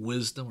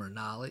wisdom or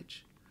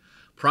knowledge.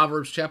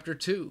 Proverbs chapter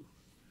 2,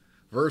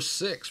 verse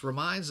 6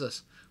 reminds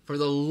us, for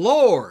the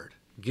Lord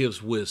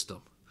gives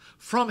wisdom.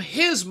 From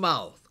His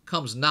mouth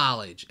comes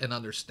knowledge and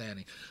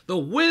understanding. The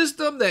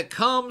wisdom that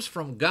comes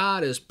from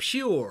God is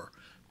pure,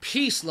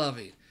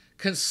 peace-loving,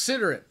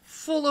 considerate,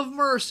 full of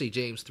mercy,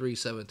 James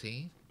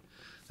 3:17.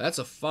 That's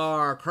a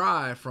far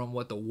cry from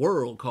what the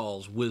world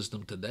calls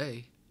wisdom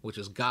today, which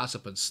is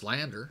gossip and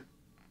slander.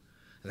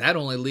 That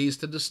only leads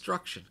to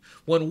destruction.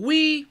 When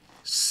we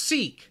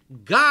seek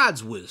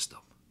God's wisdom,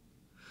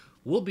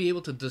 we'll be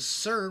able to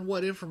discern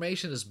what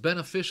information is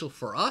beneficial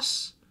for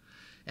us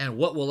and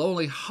what will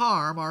only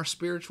harm our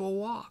spiritual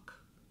walk.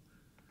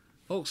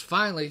 Folks,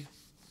 finally,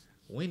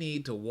 we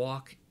need to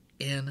walk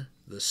in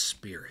the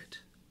Spirit.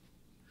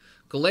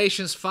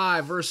 Galatians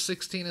 5, verse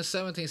 16 and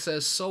 17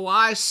 says, so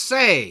I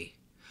say,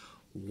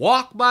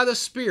 walk by the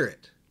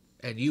Spirit,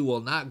 and you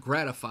will not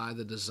gratify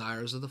the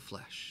desires of the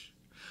flesh.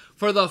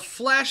 For the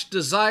flesh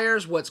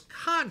desires what's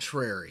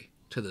contrary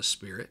to the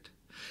Spirit,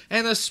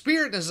 and the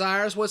Spirit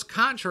desires what's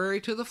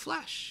contrary to the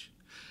flesh.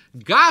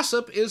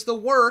 Gossip is the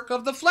work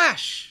of the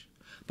flesh.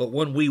 But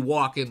when we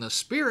walk in the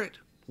Spirit,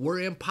 we're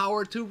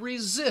empowered to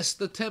resist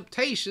the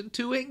temptation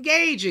to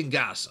engage in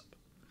gossip.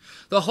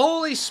 The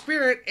Holy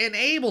Spirit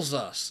enables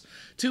us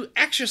to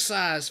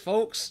exercise,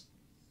 folks,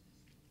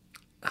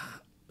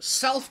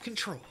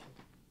 self-control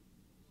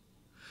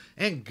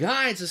and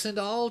guides us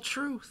into all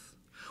truth.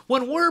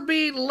 When we're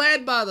being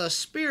led by the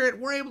Spirit,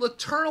 we're able to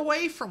turn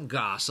away from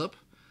gossip,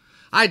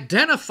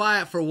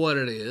 identify it for what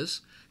it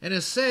is, and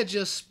instead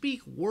just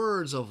speak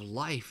words of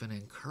life and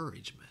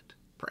encouragement.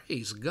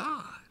 Praise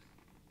God.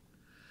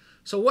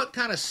 So what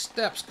kind of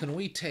steps can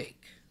we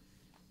take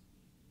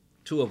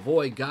to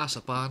avoid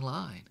gossip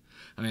online?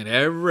 I mean,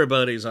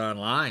 everybody's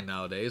online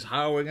nowadays.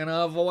 How are we going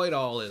to avoid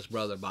all this,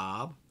 Brother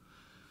Bob?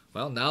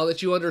 Well, now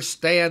that you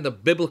understand the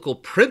biblical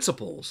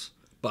principles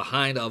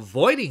behind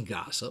avoiding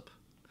gossip,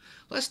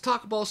 let's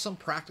talk about some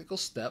practical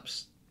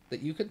steps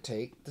that you can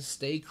take to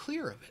stay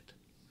clear of it,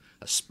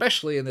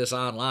 especially in this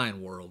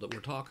online world that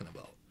we're talking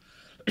about.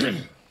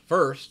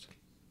 First,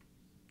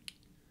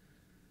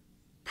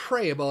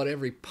 pray about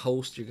every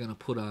post you're going to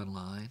put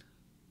online.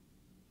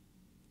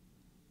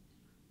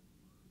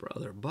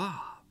 Brother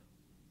Bob,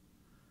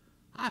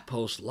 I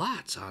post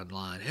lots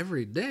online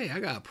every day.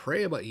 I got to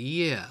pray about.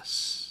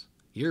 Yes,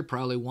 you're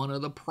probably one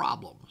of the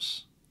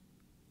problems.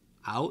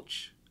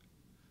 Ouch.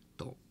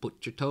 Don't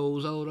put your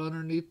toes out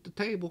underneath the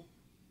table.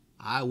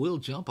 I will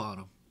jump on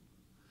them.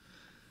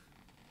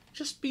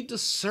 Just be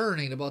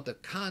discerning about the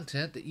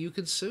content that you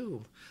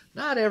consume.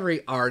 Not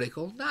every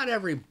article, not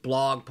every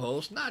blog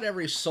post, not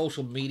every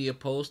social media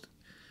post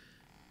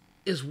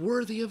is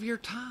worthy of your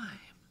time.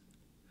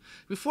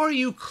 Before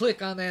you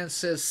click on that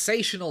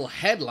sensational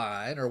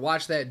headline or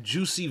watch that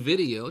juicy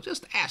video,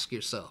 just ask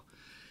yourself,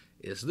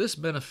 is this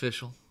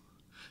beneficial?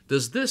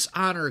 Does this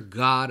honor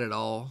God at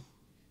all?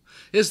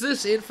 Is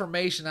this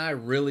information I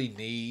really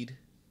need?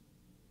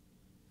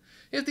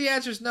 If the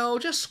answer is no,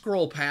 just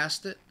scroll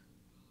past it.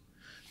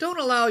 Don't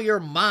allow your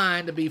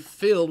mind to be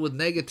filled with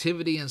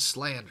negativity and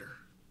slander.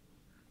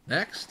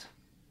 Next,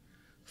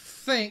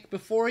 think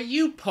before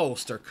you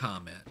post or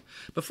comment.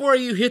 Before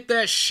you hit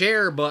that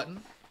share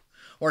button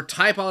or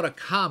type out a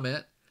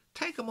comment,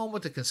 take a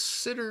moment to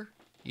consider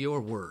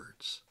your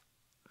words.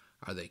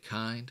 Are they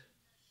kind?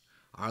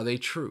 Are they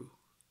true?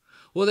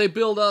 Will they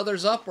build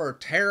others up or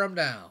tear them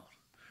down?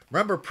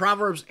 Remember,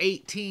 Proverbs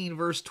 18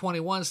 verse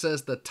 21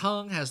 says, the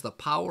tongue has the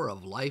power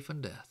of life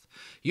and death.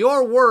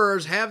 Your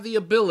words have the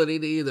ability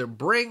to either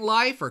bring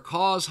life or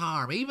cause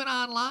harm, even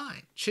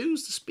online.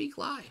 Choose to speak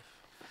life.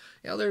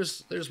 You know,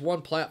 there's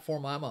one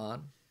platform I'm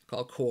on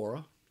called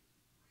Quora.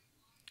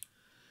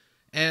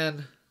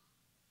 And,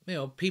 you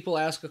know, people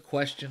ask a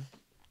question.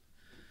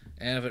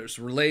 And if it's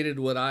related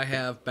to what I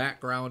have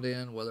background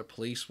in, whether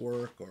police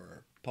work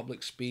or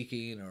public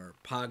speaking or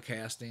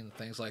podcasting,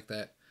 things like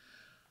that,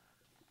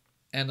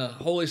 and the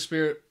Holy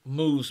Spirit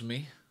moves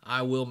me,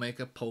 I will make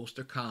a post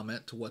or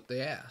comment to what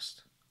they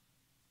asked.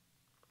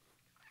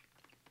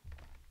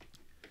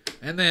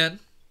 And then,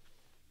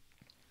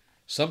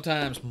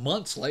 sometimes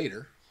months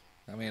later,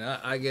 I mean,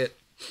 I get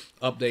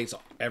updates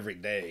every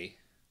day,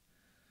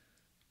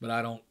 but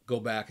I don't go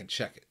back and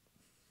check it.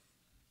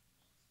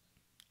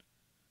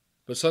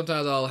 But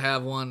sometimes I'll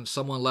have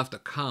someone left a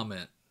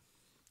comment.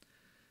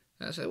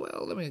 And I say,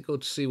 well, let me go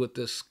see what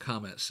this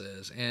comment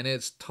says. And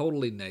it's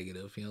totally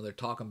negative. You know, they're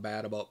talking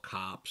bad about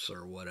cops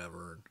or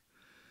whatever.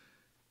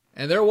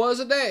 And there was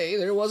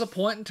a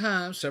point in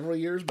time several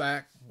years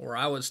back where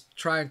I was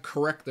trying to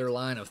correct their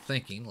line of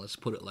thinking, let's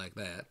put it like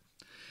that.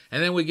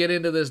 And then we get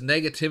into this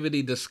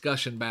negativity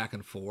discussion back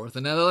and forth,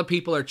 and then other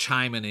people are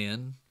chiming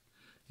in,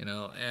 you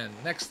know, and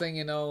next thing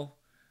you know,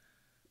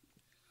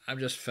 I'm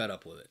just fed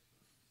up with it.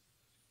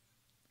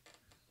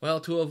 Well,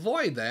 to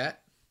avoid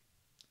that,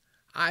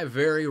 I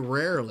very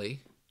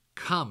rarely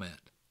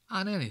comment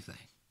on anything.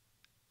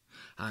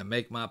 I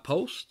make my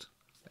post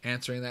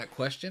answering that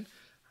question,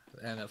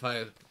 and if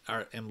I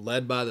am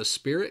led by the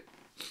Spirit,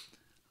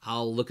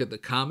 I'll look at the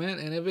comment,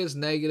 and if it's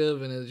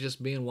negative and it's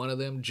just being one of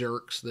them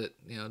jerks that,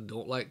 you know,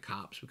 don't like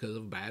cops because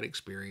of bad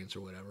experience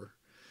or whatever,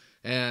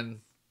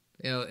 and,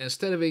 you know,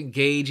 instead of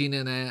engaging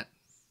in that,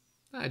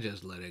 I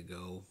just let it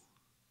go.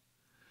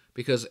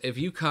 Because if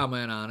you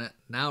comment on it,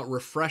 now it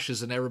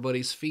refreshes in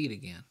everybody's feed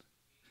again.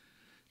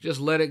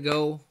 Just let it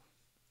go,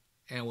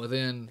 and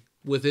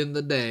within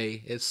the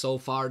day, it's so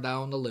far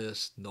down the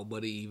list,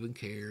 nobody even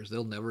cares.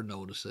 They'll never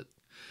notice it.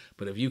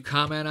 But if you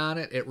comment on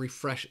it, it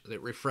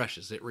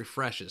refreshes.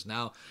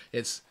 Now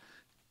it's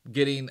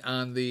getting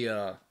on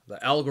the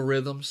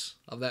algorithms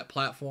of that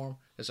platform.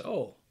 It's,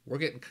 oh, we're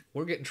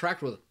getting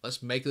tracked with it.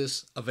 Let's make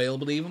this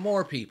available to even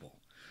more people.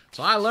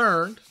 So I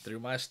learned through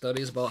my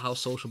studies about how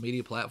social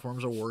media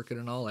platforms are working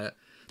and all that,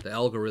 the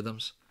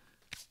algorithms.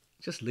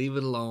 Just leave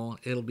it alone.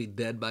 It'll be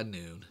dead by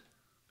noon,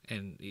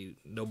 and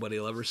nobody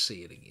will ever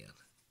see it again.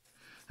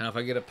 Now, if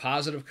I get a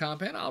positive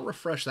comment, I'll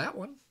refresh that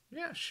one.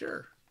 Yeah,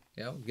 sure.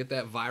 You know, get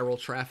that viral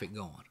traffic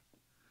going.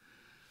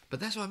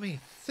 But that's what I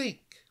mean. Think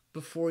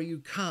before you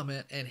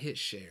comment and hit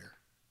share.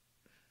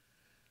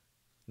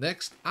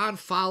 Next,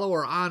 unfollow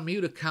or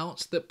unmute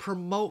accounts that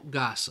promote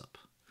gossip.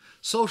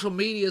 Social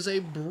media is a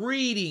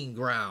breeding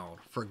ground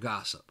for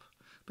gossip,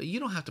 but you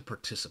don't have to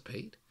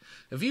participate.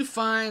 If you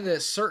find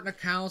that certain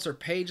accounts or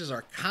pages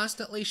are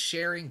constantly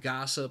sharing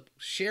gossip,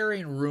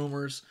 sharing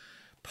rumors,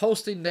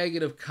 posting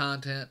negative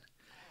content,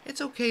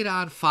 it's okay to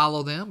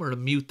unfollow them or to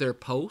mute their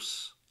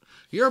posts.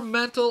 Your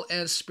mental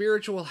and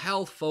spiritual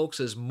health, folks,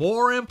 is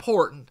more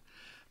important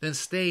than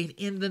staying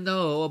in the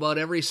know about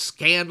every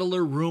scandal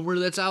or rumor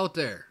that's out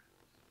there.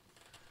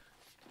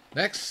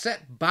 Next,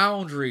 set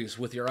boundaries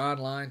with your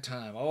online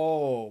time.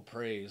 Oh,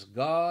 praise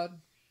God.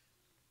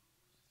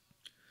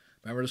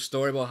 Remember the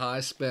story about how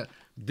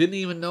didn't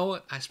even know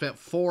it, I spent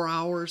 4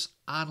 hours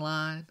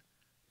online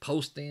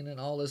posting and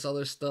all this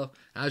other stuff.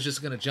 I was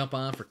just going to jump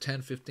on for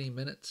 10, 15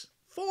 minutes.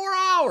 4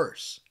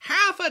 hours!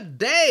 Half a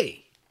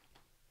day!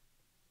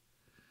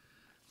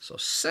 So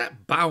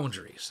set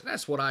boundaries.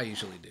 That's what I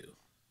usually do.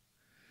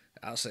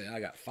 I'll say I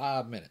got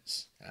 5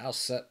 minutes. I'll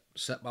set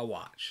my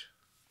watch.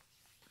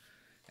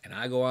 And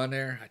I go on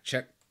there, I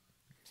check.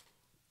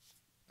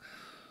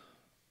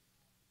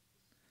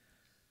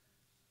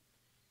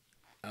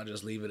 I'll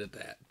just leave it at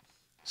that.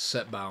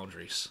 Set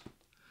boundaries.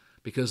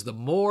 Because the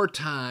more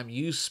time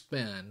you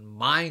spend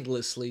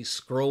mindlessly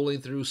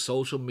scrolling through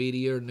social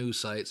media or news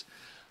sites,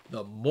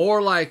 the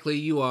more likely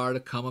you are to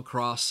come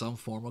across some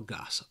form of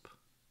gossip.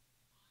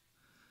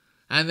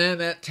 And then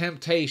that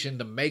temptation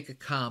to make a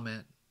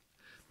comment,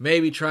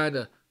 maybe try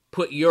to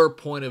put your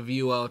point of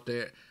view out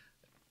there.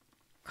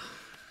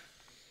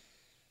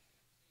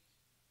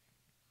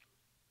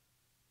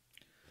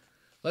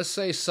 Let's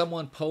say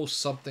someone posts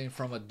something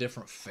from a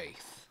different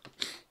faith.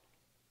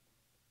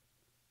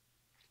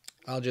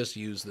 I'll just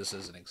use this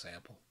as an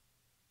example.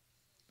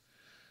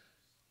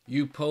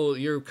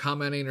 You're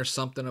commenting or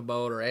something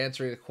about, or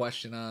answering a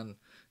question on,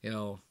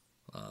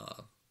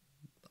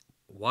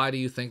 why do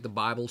you think the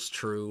Bible's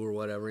true or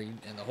whatever, and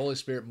the Holy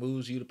Spirit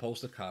moves you to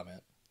post a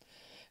comment.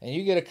 And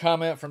you get a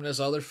comment from this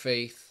other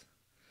faith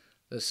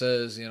that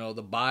says,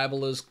 the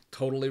Bible is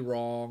totally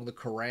wrong, the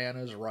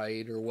Quran is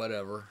right, or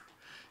whatever.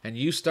 And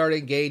you start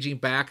engaging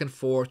back and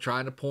forth,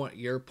 trying to point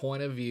your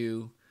point of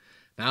view.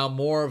 Now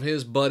more of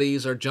his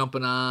buddies are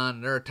jumping on,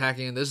 and they're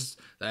attacking. This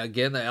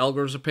again, the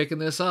elders are picking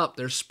this up.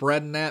 They're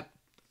spreading that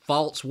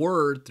false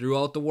word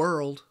throughout the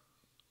world.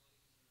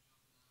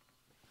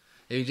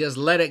 If you just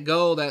let it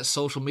go, that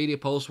social media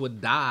post would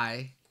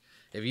die.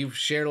 If you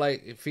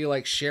feel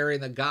like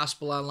sharing the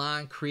gospel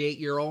online, create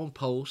your own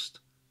post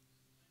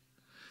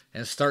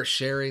and start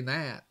sharing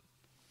that.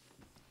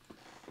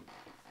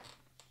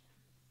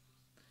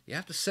 You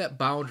have to set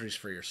boundaries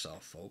for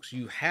yourself, folks.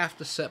 You have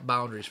to set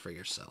boundaries for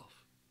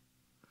yourself.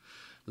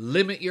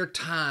 Limit your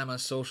time on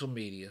social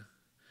media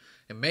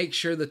and make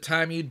sure the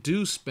time you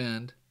do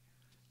spend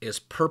is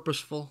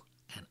purposeful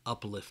and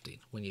uplifting.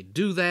 When you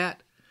do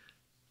that,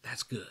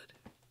 that's good.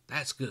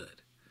 That's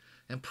good.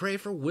 And pray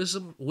for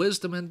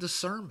wisdom and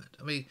discernment.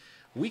 I mean,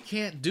 we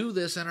can't do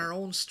this in our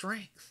own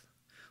strength.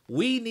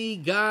 We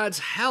need God's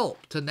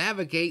help to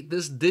navigate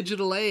this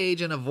digital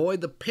age and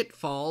avoid the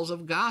pitfalls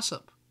of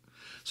gossip.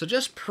 So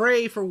just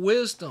pray for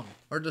wisdom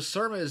or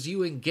discernment as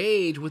you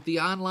engage with the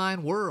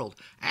online world.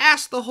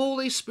 Ask the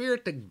Holy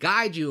Spirit to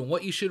guide you in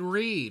what you should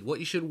read, what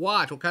you should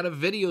watch, what kind of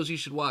videos you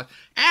should watch.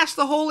 Ask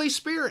the Holy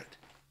Spirit.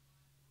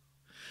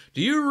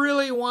 Do you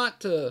really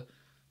want to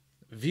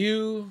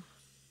view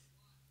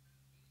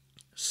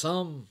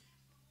some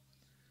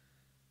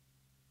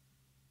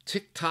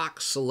TikTok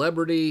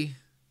celebrity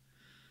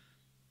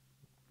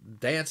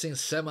dancing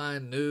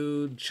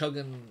semi-nude,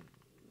 chugging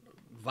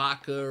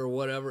vodka or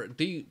whatever?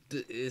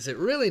 Is it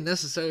really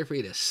necessary for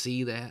you to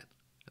see that,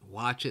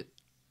 watch it?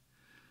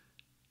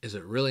 Is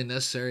it really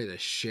necessary to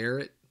share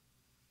it?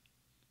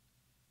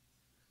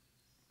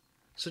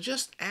 So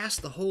just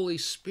ask the Holy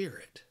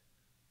Spirit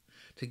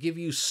to give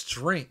you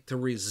strength to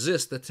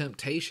resist the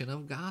temptation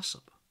of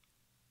gossip.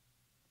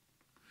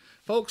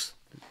 Folks,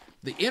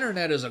 the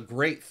internet is a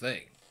great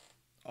thing.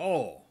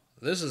 Oh,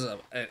 this is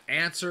an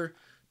answer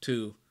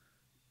to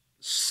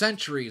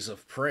centuries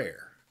of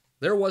prayer.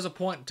 There was a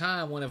point in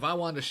time when if I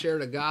wanted to share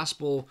the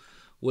gospel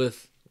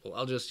with,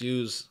 I'll just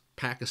use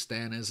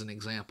Pakistan as an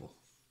example.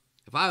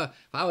 If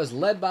I was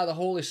led by the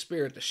Holy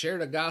Spirit to share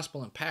the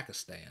gospel in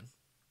Pakistan,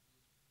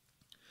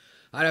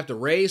 I'd have to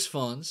raise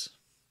funds,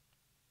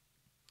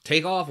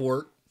 take off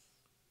work,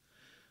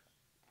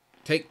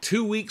 take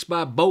 2 weeks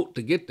by boat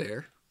to get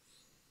there.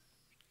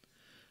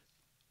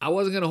 I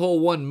wasn't going to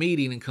hold one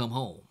meeting and come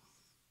home.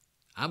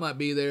 I might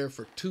be there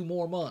for 2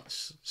 more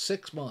months,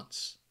 6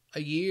 months,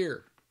 a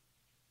year,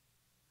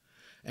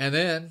 and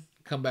then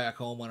come back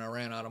home when I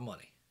ran out of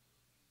money.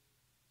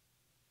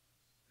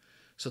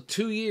 So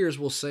 2 years,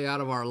 we'll say,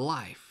 out of our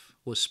life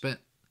was spent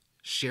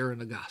sharing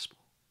the gospel.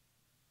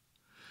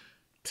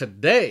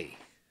 Today,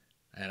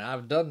 and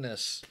I've done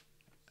this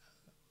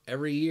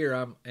every year,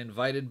 I'm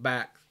invited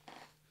back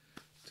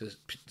to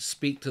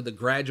speak to the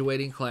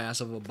graduating class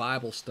of a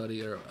Bible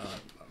study, or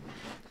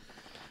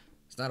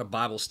it's not a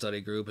Bible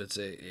study group, it's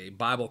a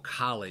Bible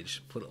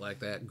college, put it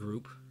like that,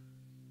 group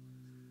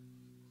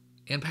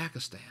in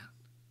Pakistan.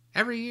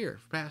 Every year,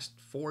 for the past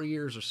 4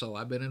 years or so,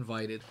 I've been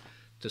invited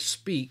to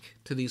speak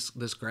to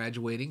this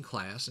graduating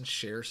class and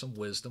share some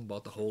wisdom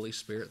about the Holy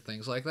Spirit,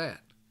 things like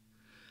that.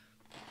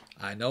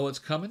 I know it's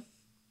coming.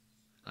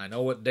 I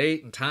know what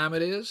date and time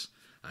it is.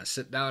 I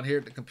sit down here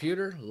at the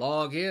computer,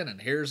 log in,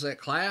 and here's that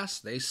class.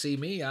 They see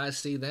me, I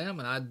see them,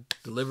 and I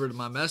deliver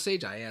my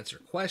message. I answer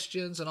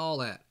questions and all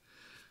that.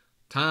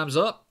 Time's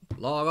up,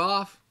 log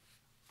off,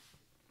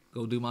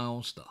 go do my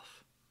own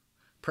stuff.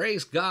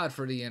 Praise God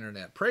for the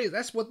internet.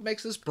 That's what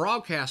makes this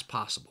broadcast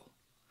possible.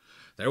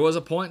 There was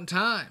a point in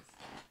time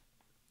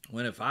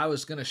when if I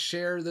was going to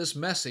share this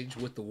message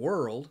with the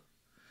world,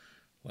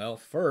 well,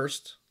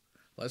 first,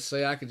 let's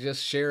say I could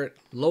just share it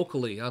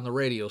locally on the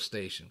radio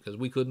station because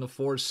we couldn't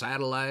afford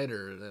satellite,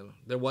 or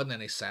there wasn't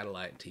any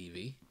satellite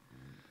TV.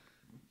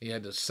 You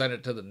had to send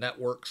it to the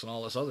networks and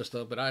all this other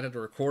stuff, but I'd have to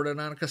record it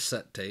on a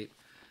cassette tape,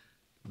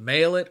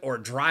 mail it or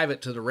drive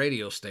it to the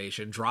radio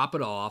station, drop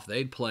it off,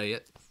 they'd play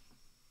it,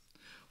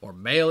 or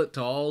mail it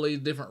to all these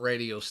different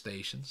radio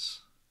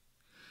stations,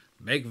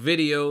 make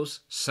videos,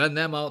 send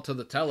them out to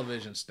the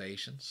television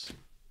stations.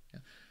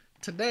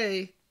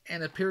 Today,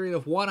 in a period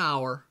of 1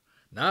 hour,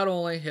 Not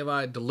only have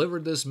I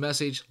delivered this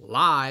message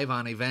live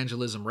on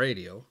Evangelism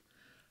Radio,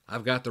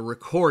 I've got the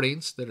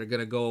recordings that are going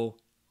to go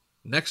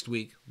next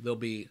week. They'll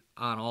be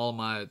on all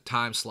my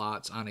time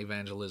slots on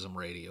Evangelism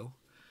Radio.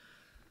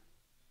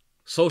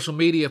 Social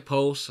media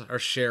posts are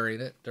sharing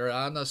it. They're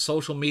on the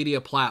social media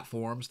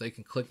platforms. You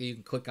can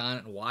click on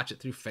it and watch it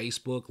through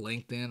Facebook,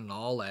 LinkedIn, and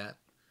all that.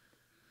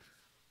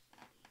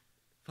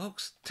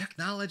 Folks,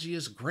 technology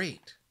is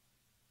great.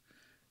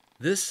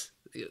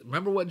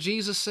 Remember what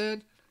Jesus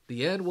said?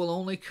 The end will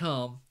only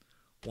come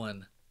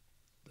when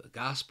the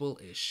gospel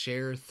is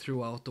shared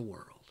throughout the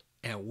world.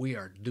 And we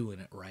are doing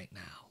it right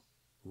now.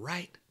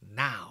 Right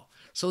now.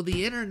 So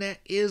the internet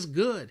is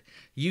good.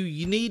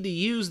 You need to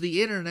use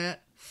the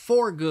internet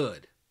for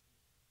good.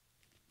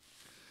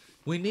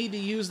 We need to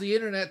use the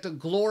internet to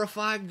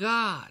glorify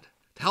God,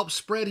 to help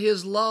spread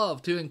His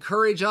love, to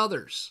encourage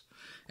others.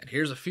 And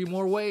here's a few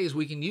more ways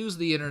we can use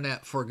the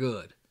internet for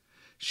good.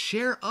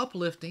 Share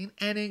uplifting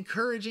and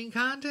encouraging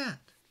content.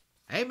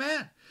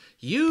 Amen.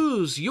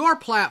 Use your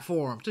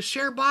platform to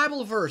share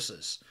Bible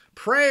verses,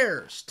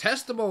 prayers,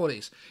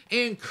 testimonies,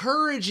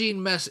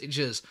 encouraging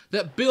messages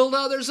that build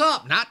others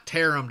up, not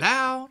tear them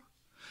down.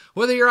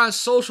 Whether you're on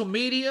social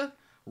media,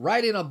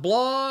 writing a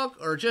blog,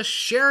 or just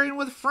sharing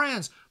with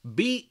friends,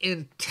 be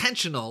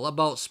intentional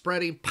about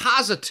spreading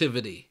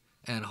positivity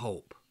and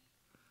hope,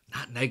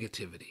 not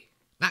negativity,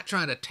 not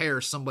trying to tear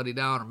somebody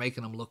down or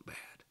making them look bad.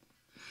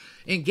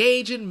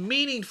 Engage in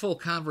meaningful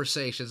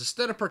conversations.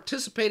 Instead of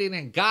participating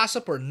in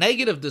gossip or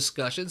negative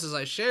discussions, as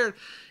I shared,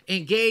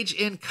 engage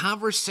in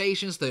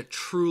conversations that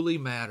truly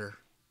matter.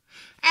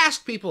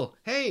 Ask people,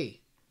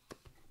 hey,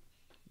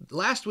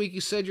 last week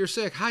you said you're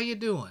sick. How you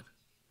doing?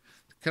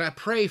 Can I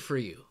pray for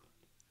you?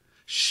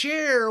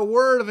 Share a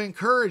word of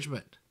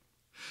encouragement.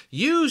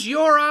 Use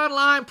your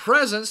online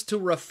presence to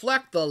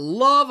reflect the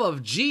love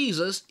of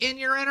Jesus in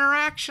your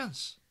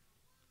interactions.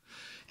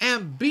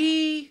 And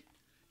be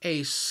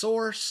a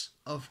source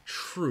of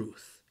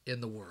truth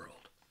in the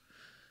world.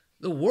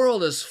 The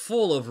world is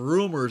full of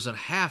rumors and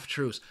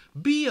half-truths.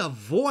 Be a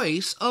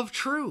voice of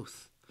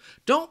truth.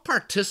 Don't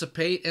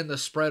participate in the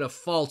spread of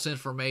false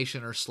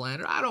information or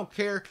slander. I don't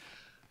care.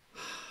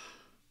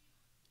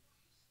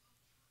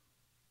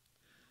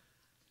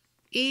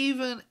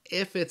 Even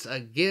if it's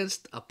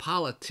against a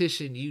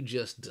politician you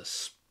just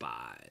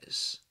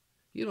despise,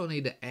 you don't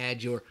need to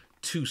add your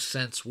 2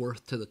 cents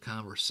worth to the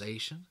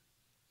conversation.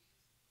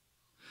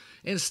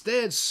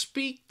 Instead,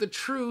 speak the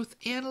truth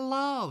in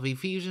love,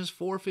 Ephesians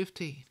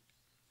 4:15.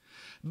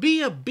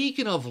 Be a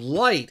beacon of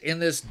light in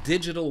this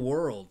digital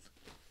world,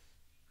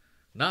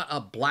 not a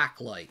black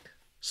light,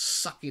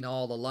 sucking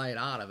all the light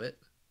out of it.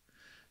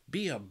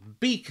 Be a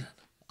beacon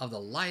of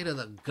the light of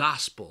the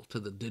gospel to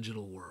the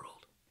digital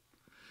world.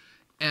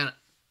 And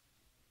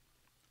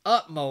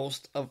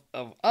utmost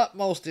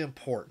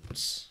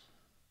importance,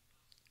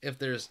 if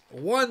there's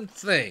one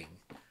thing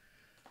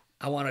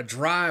I want to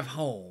drive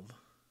home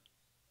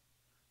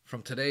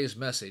from today's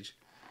message,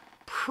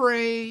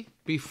 pray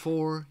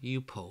before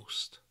you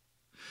post.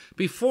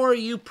 Before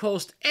you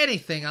post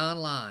anything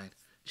online,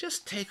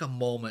 just take a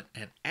moment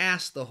and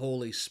ask the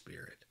Holy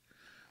Spirit,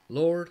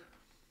 Lord,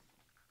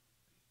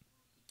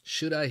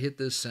 should I hit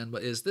this send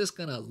button? Is this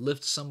going to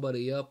lift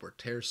somebody up or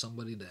tear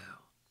somebody down?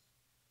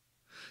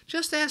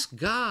 Just ask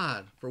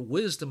God for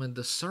wisdom and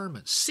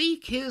discernment.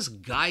 Seek His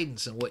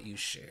guidance in what you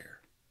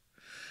share.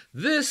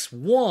 This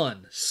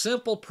one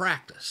simple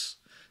practice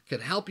can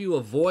help you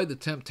avoid the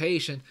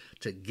temptation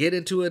to get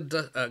into a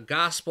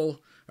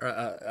gospel or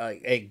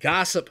a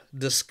gossip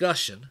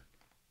discussion,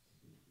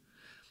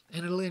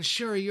 and it'll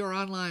ensure your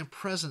online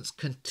presence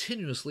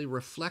continuously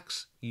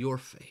reflects your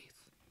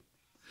faith.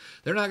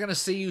 They're not going to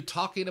see you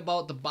talking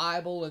about the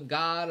Bible and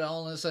God and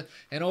all this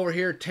and over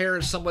here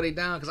tearing somebody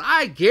down, because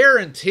I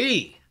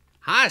guarantee,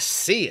 I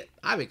see it.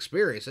 I've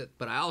experienced it,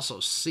 but I also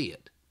see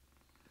it.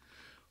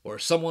 Or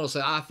someone will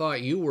say, I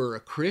thought you were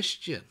a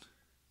Christian.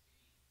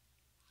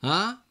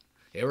 Huh?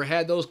 You ever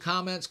had those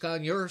comments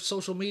on your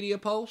social media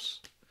posts?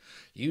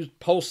 You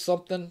post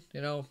something,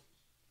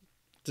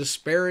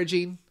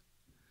 disparaging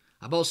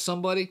about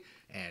somebody,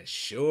 and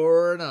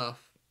sure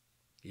enough,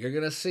 you're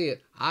going to see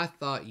it. I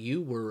thought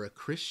you were a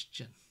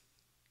Christian.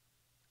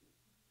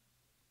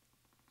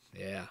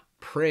 Yeah,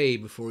 pray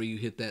before you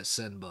hit that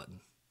send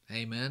button.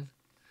 Amen.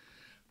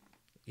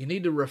 You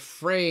need to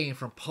refrain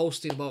from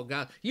posting about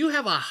God. You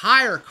have a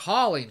higher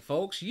calling,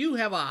 folks. You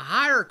have a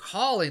higher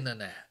calling than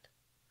that.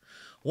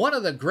 One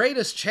of the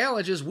greatest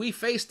challenges we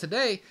face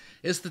today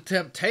is the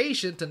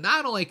temptation to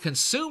not only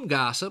consume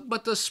gossip,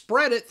 but to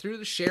spread it through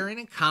the sharing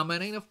and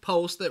commenting of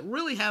posts that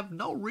really have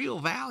no real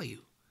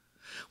value.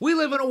 We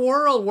live in a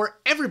world where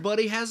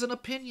everybody has an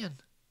opinion.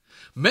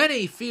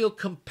 Many feel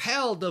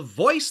compelled to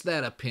voice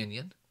that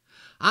opinion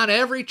on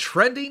every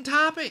trending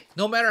topic,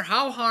 no matter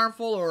how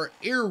harmful or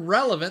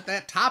irrelevant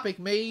that topic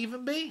may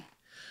even be.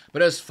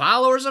 But as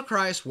followers of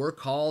Christ, we're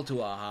called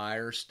to a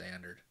higher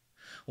standard.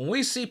 When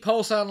we see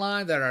posts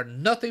online that are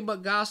nothing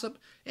but gossip,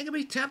 it can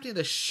be tempting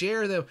to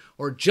share them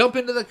or jump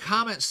into the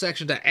comment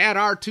section to add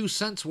our 2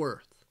 cents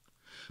worth.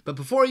 But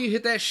before you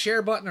hit that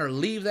share button or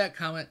leave that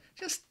comment,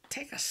 just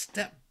take a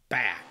step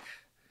back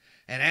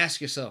and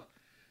ask yourself,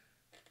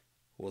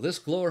 will this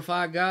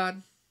glorify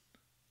God?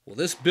 Will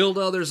this build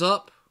others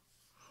up?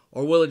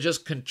 Or will it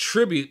just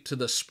contribute to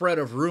the spread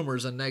of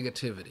rumors and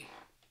negativity?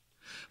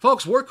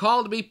 Folks, we're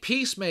called to be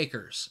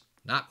peacemakers,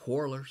 not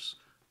quarrelers,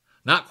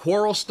 not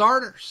quarrel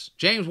starters.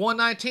 James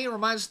 1:19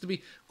 reminds us to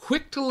be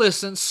quick to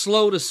listen,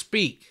 slow to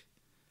speak,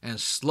 and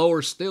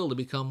slower still to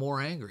become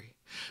more angry.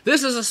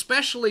 This is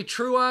especially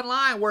true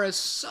online, where it's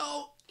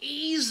so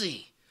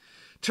easy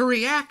to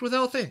react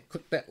without thinking.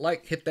 Click that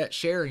like, hit that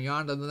share, and you're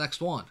on to the next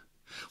one.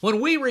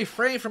 When we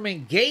refrain from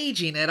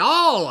engaging at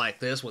all like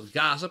this with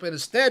gossip, and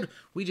instead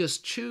we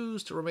just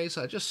choose to remain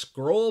silent, just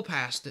scroll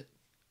past it,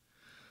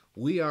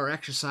 we are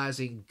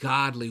exercising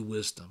godly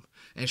wisdom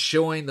and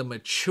showing the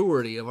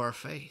maturity of our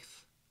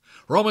faith.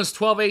 Romans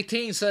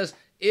 12:18 says,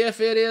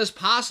 if it is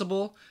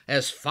possible,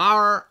 as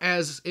far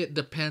as it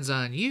depends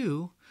on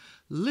you,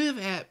 live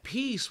at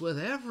peace with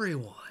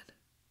everyone.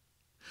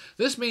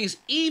 This means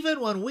even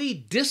when we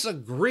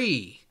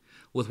disagree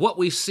with what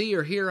we see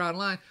or hear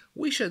online,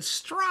 we should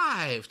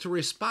strive to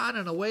respond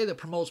in a way that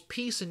promotes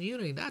peace and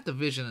unity, not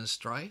division and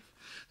strife.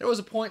 There was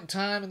a point in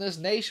time in this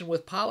nation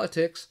with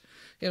politics,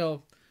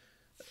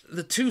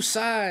 the two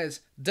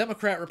sides,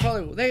 Democrat,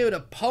 Republican, they would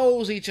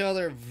oppose each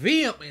other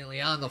vehemently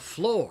on the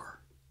floor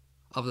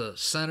of the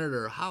Senate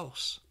or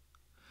House.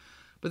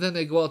 But then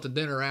they go out to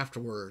dinner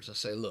afterwards and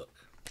say, look,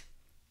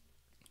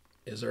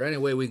 is there any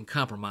way we can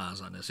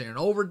compromise on this here? And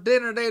over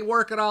dinner, they'd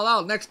work it all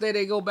out. Next day,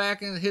 they go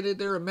back and hit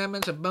their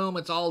amendments, and boom,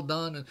 it's all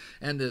done.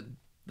 And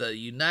the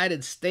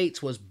United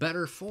States was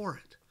better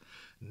for it.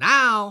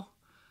 Now,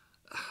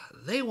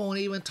 they won't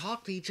even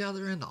talk to each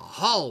other in the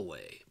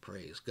hallway,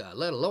 praise God,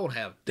 let alone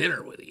have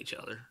dinner with each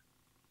other.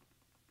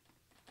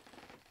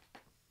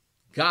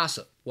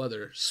 Gossip,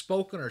 whether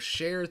spoken or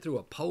shared through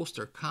a post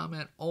or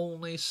comment,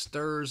 only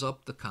stirs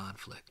up the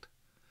conflict.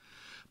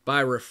 By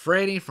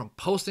refraining from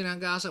posting on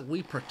gossip,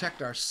 we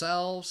protect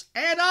ourselves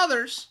and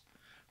others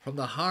from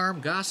the harm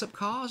gossip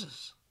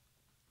causes.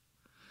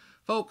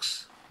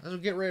 Folks, as we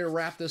get ready to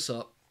wrap this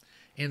up,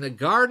 in the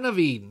Garden of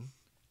Eden,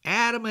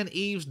 Adam and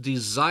Eve's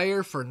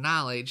desire for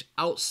knowledge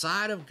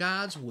outside of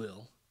God's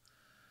will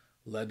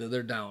led to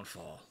their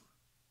downfall.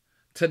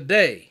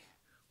 Today,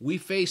 we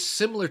face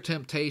similar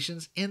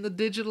temptations in the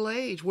digital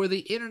age, where the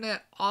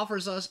internet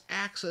offers us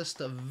access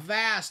to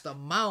vast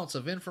amounts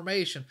of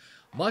information,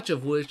 much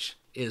of which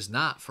is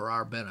not for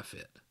our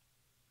benefit.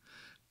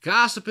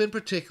 Gossip in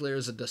particular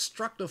is a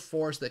destructive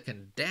force that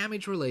can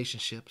damage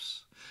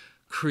relationships,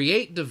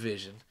 create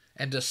division,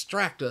 and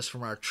distract us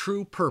from our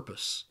true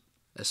purpose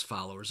as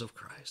followers of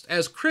Christ.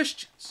 As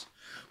Christians,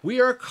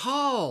 we are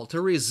called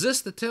to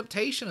resist the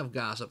temptation of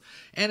gossip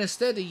and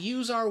instead to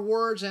use our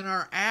words and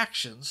our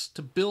actions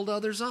to build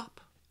others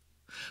up.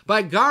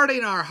 By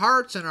guarding our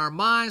hearts and our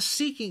minds,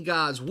 seeking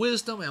God's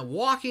wisdom, and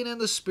walking in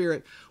the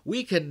Spirit,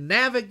 we can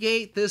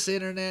navigate this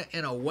internet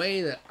in a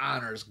way that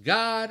honors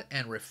God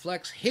and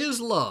reflects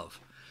His love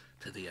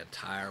to the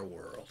entire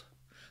world.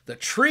 The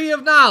tree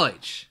of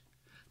knowledge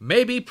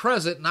may be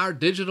present in our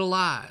digital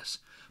lives,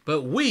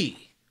 but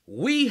we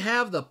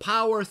have the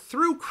power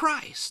through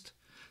Christ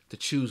to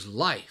choose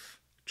life,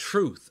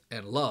 truth,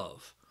 and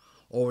love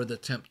over the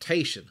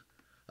temptation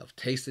of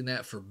tasting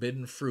that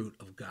forbidden fruit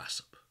of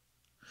gossip.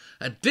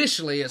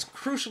 Additionally, it's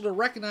crucial to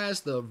recognize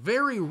the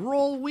very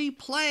role we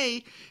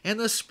play in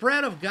the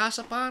spread of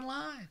gossip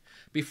online.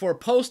 Before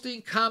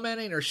posting,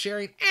 commenting, or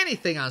sharing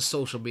anything on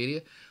social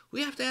media,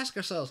 we have to ask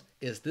ourselves,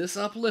 is this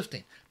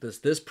uplifting? Does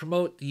this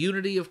promote the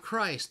unity of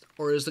Christ,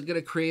 or is it going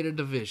to create a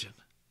division?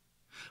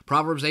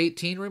 Proverbs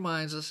 18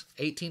 reminds us,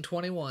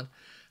 18:21,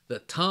 the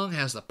tongue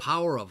has the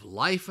power of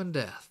life and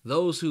death.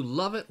 Those who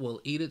love it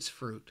will eat its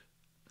fruit.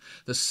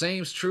 The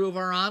same is true of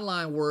our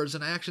online words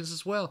and actions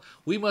as well.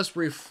 We must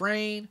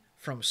refrain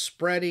from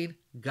spreading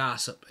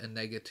gossip and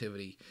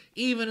negativity,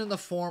 even in the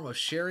form of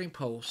sharing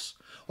posts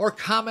or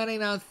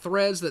commenting on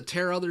threads that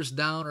tear others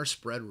down or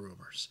spread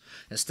rumors.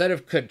 Instead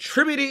of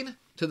contributing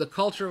to the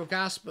culture of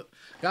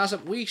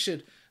gossip, we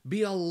should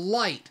be a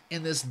light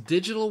in this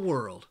digital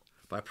world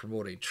by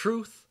promoting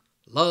truth,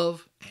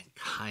 love, and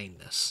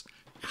kindness.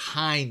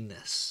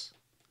 Kindness.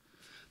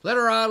 Let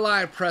our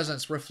online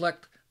presence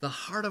reflect the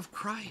heart of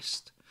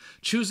Christ,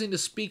 choosing to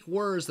speak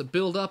words that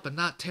build up and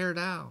not tear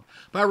down.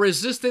 By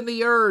resisting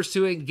the urge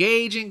to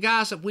engage in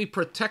gossip, we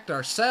protect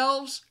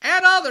ourselves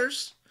and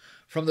others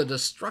from the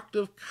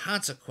destructive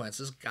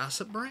consequences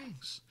gossip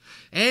brings.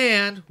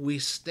 And we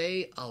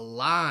stay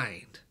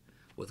aligned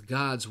with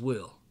God's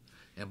will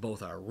in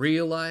both our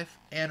real life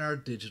and our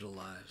digital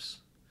lives.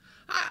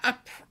 I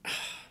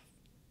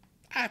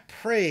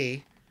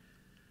pray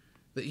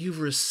that you've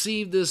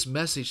received this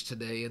message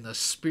today in the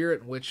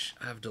spirit in which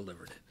I've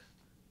delivered it.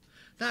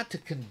 Not to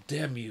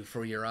condemn you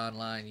for your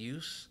online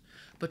use,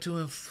 but to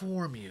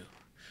inform you,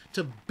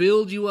 to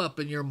build you up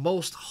in your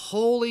most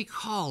holy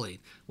calling,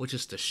 which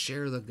is to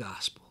share the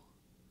gospel.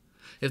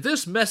 If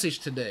this message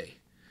today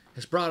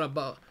has brought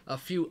about a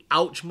few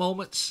ouch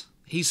moments,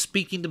 he's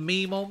speaking to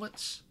me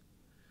moments,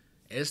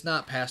 it's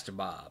not Pastor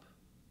Bob.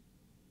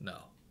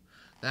 No.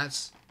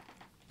 That's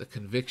the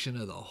conviction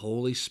of the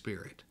Holy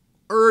Spirit,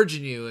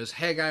 urging you, as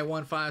Haggai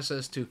 1:5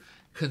 says, to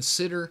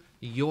consider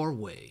your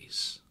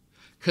ways.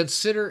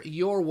 Consider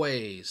your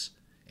ways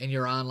in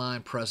your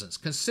online presence.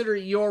 Consider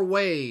your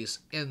ways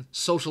in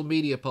social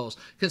media posts.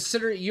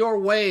 Consider your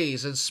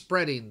ways in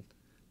spreading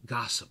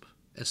gossip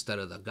instead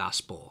of the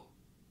gospel.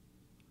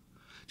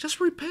 Just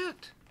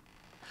repent.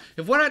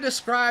 If what I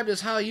described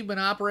is how you've been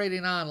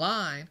operating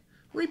online,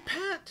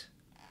 repent.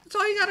 That's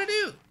all you got to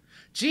do.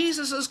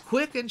 Jesus is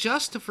quick and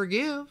just to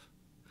forgive.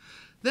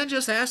 Then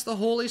just ask the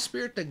Holy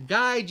Spirit to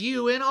guide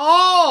you in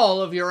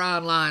all of your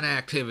online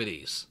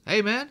activities.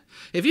 Amen?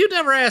 If you've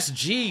never asked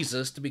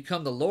Jesus to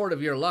become the Lord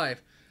of your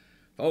life,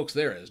 folks,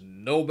 there is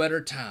no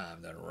better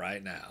time than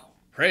right now.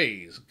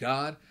 Praise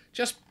God.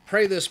 Just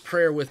pray this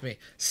prayer with me.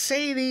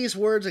 Say these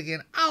words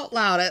again out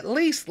loud, at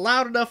least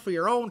loud enough for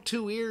your own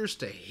 2 ears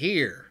to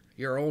hear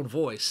your own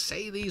voice.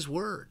 Say these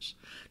words.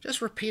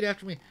 Just repeat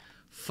after me.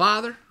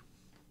 Father,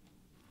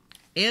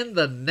 in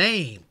the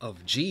name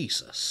of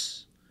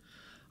Jesus,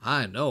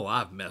 I know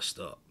I've messed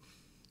up.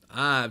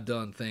 I've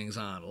done things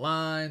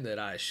online that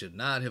I should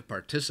not have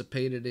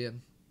participated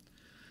in.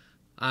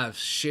 I've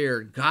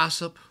shared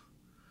gossip.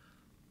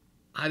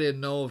 I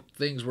didn't know if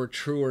things were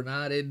true or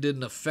not. It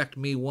didn't affect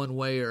me one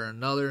way or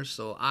another,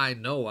 so I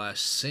know I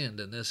sinned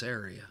in this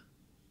area.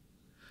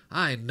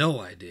 I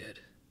know I did.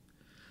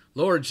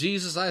 Lord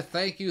Jesus, I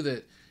thank you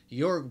that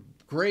your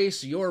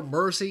grace, your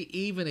mercy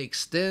even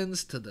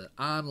extends to the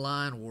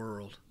online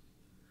world.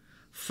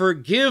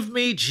 Forgive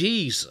me,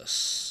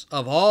 Jesus,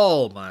 of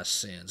all my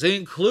sins,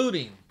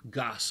 including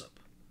gossip.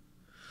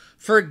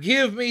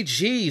 Forgive me,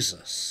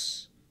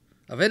 Jesus,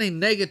 of any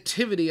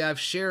negativity I've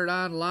shared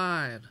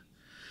online.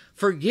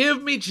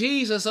 Forgive me,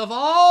 Jesus, of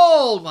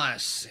all my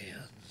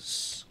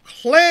sins.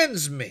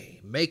 Cleanse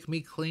me, make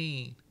me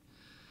clean.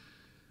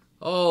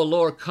 Oh,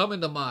 Lord, come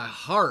into my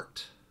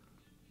heart.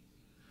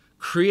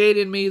 Create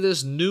in me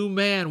this new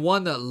man,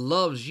 one that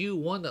loves you,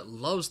 one that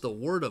loves the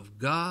Word of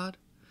God,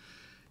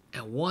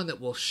 and one that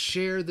will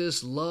share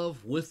this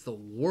love with the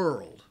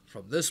world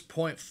from this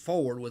point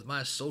forward with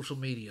my social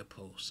media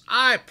posts.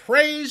 I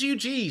praise you,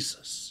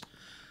 Jesus.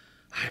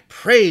 I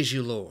praise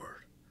you,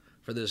 Lord,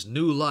 for this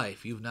new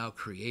life you've now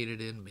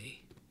created in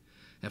me.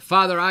 And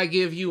Father, I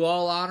give you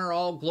all honor,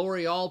 all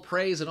glory, all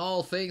praise, and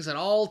all things at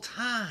all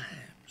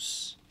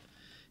times.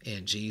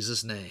 In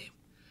Jesus' name,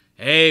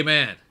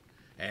 amen.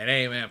 And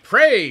amen.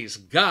 Praise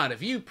God.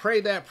 If you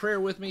prayed that prayer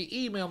with me,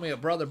 email me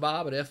at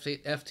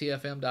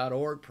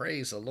brotherbob@ftfm.org.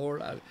 Praise the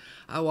Lord.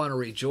 I want to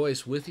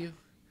rejoice with you.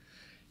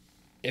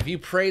 If you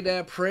prayed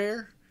that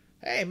prayer,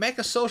 hey, make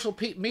a social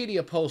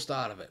media post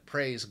out of it.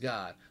 Praise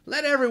God.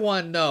 Let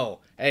everyone know,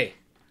 hey,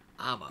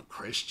 I'm a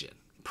Christian.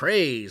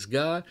 Praise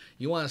God.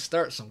 You want to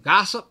start some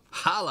gossip?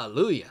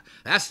 Hallelujah.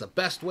 That's the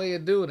best way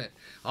of doing it.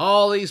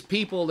 All these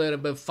people that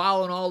have been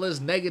following all this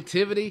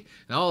negativity,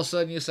 and all of a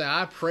sudden you say,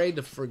 I prayed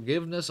the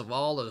forgiveness of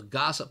all the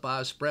gossip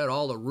I've spread,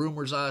 all the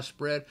rumors I've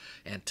spread,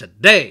 and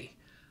today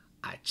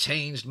I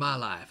changed my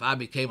life. I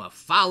became a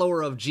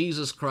follower of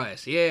Jesus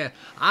Christ. Yeah,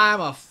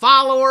 I'm a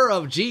follower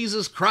of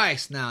Jesus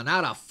Christ now,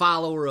 not a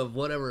follower of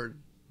whatever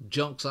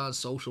junks on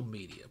social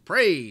media.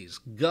 Praise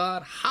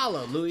God.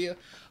 Hallelujah.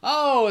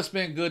 Oh, it's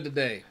been good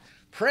today.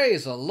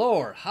 Praise the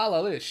Lord.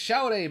 Hallelujah.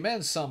 Shout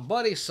amen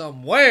somebody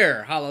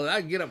somewhere. Hallelujah.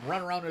 I can get up and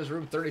run around this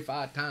room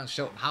 35 times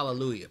shouting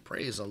hallelujah.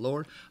 Praise the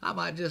Lord. I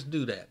might just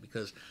do that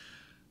because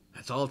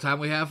that's all the time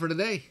we have for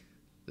today.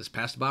 This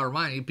Pastor Bob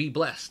reminding you, be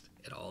blessed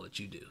in all that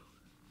you do.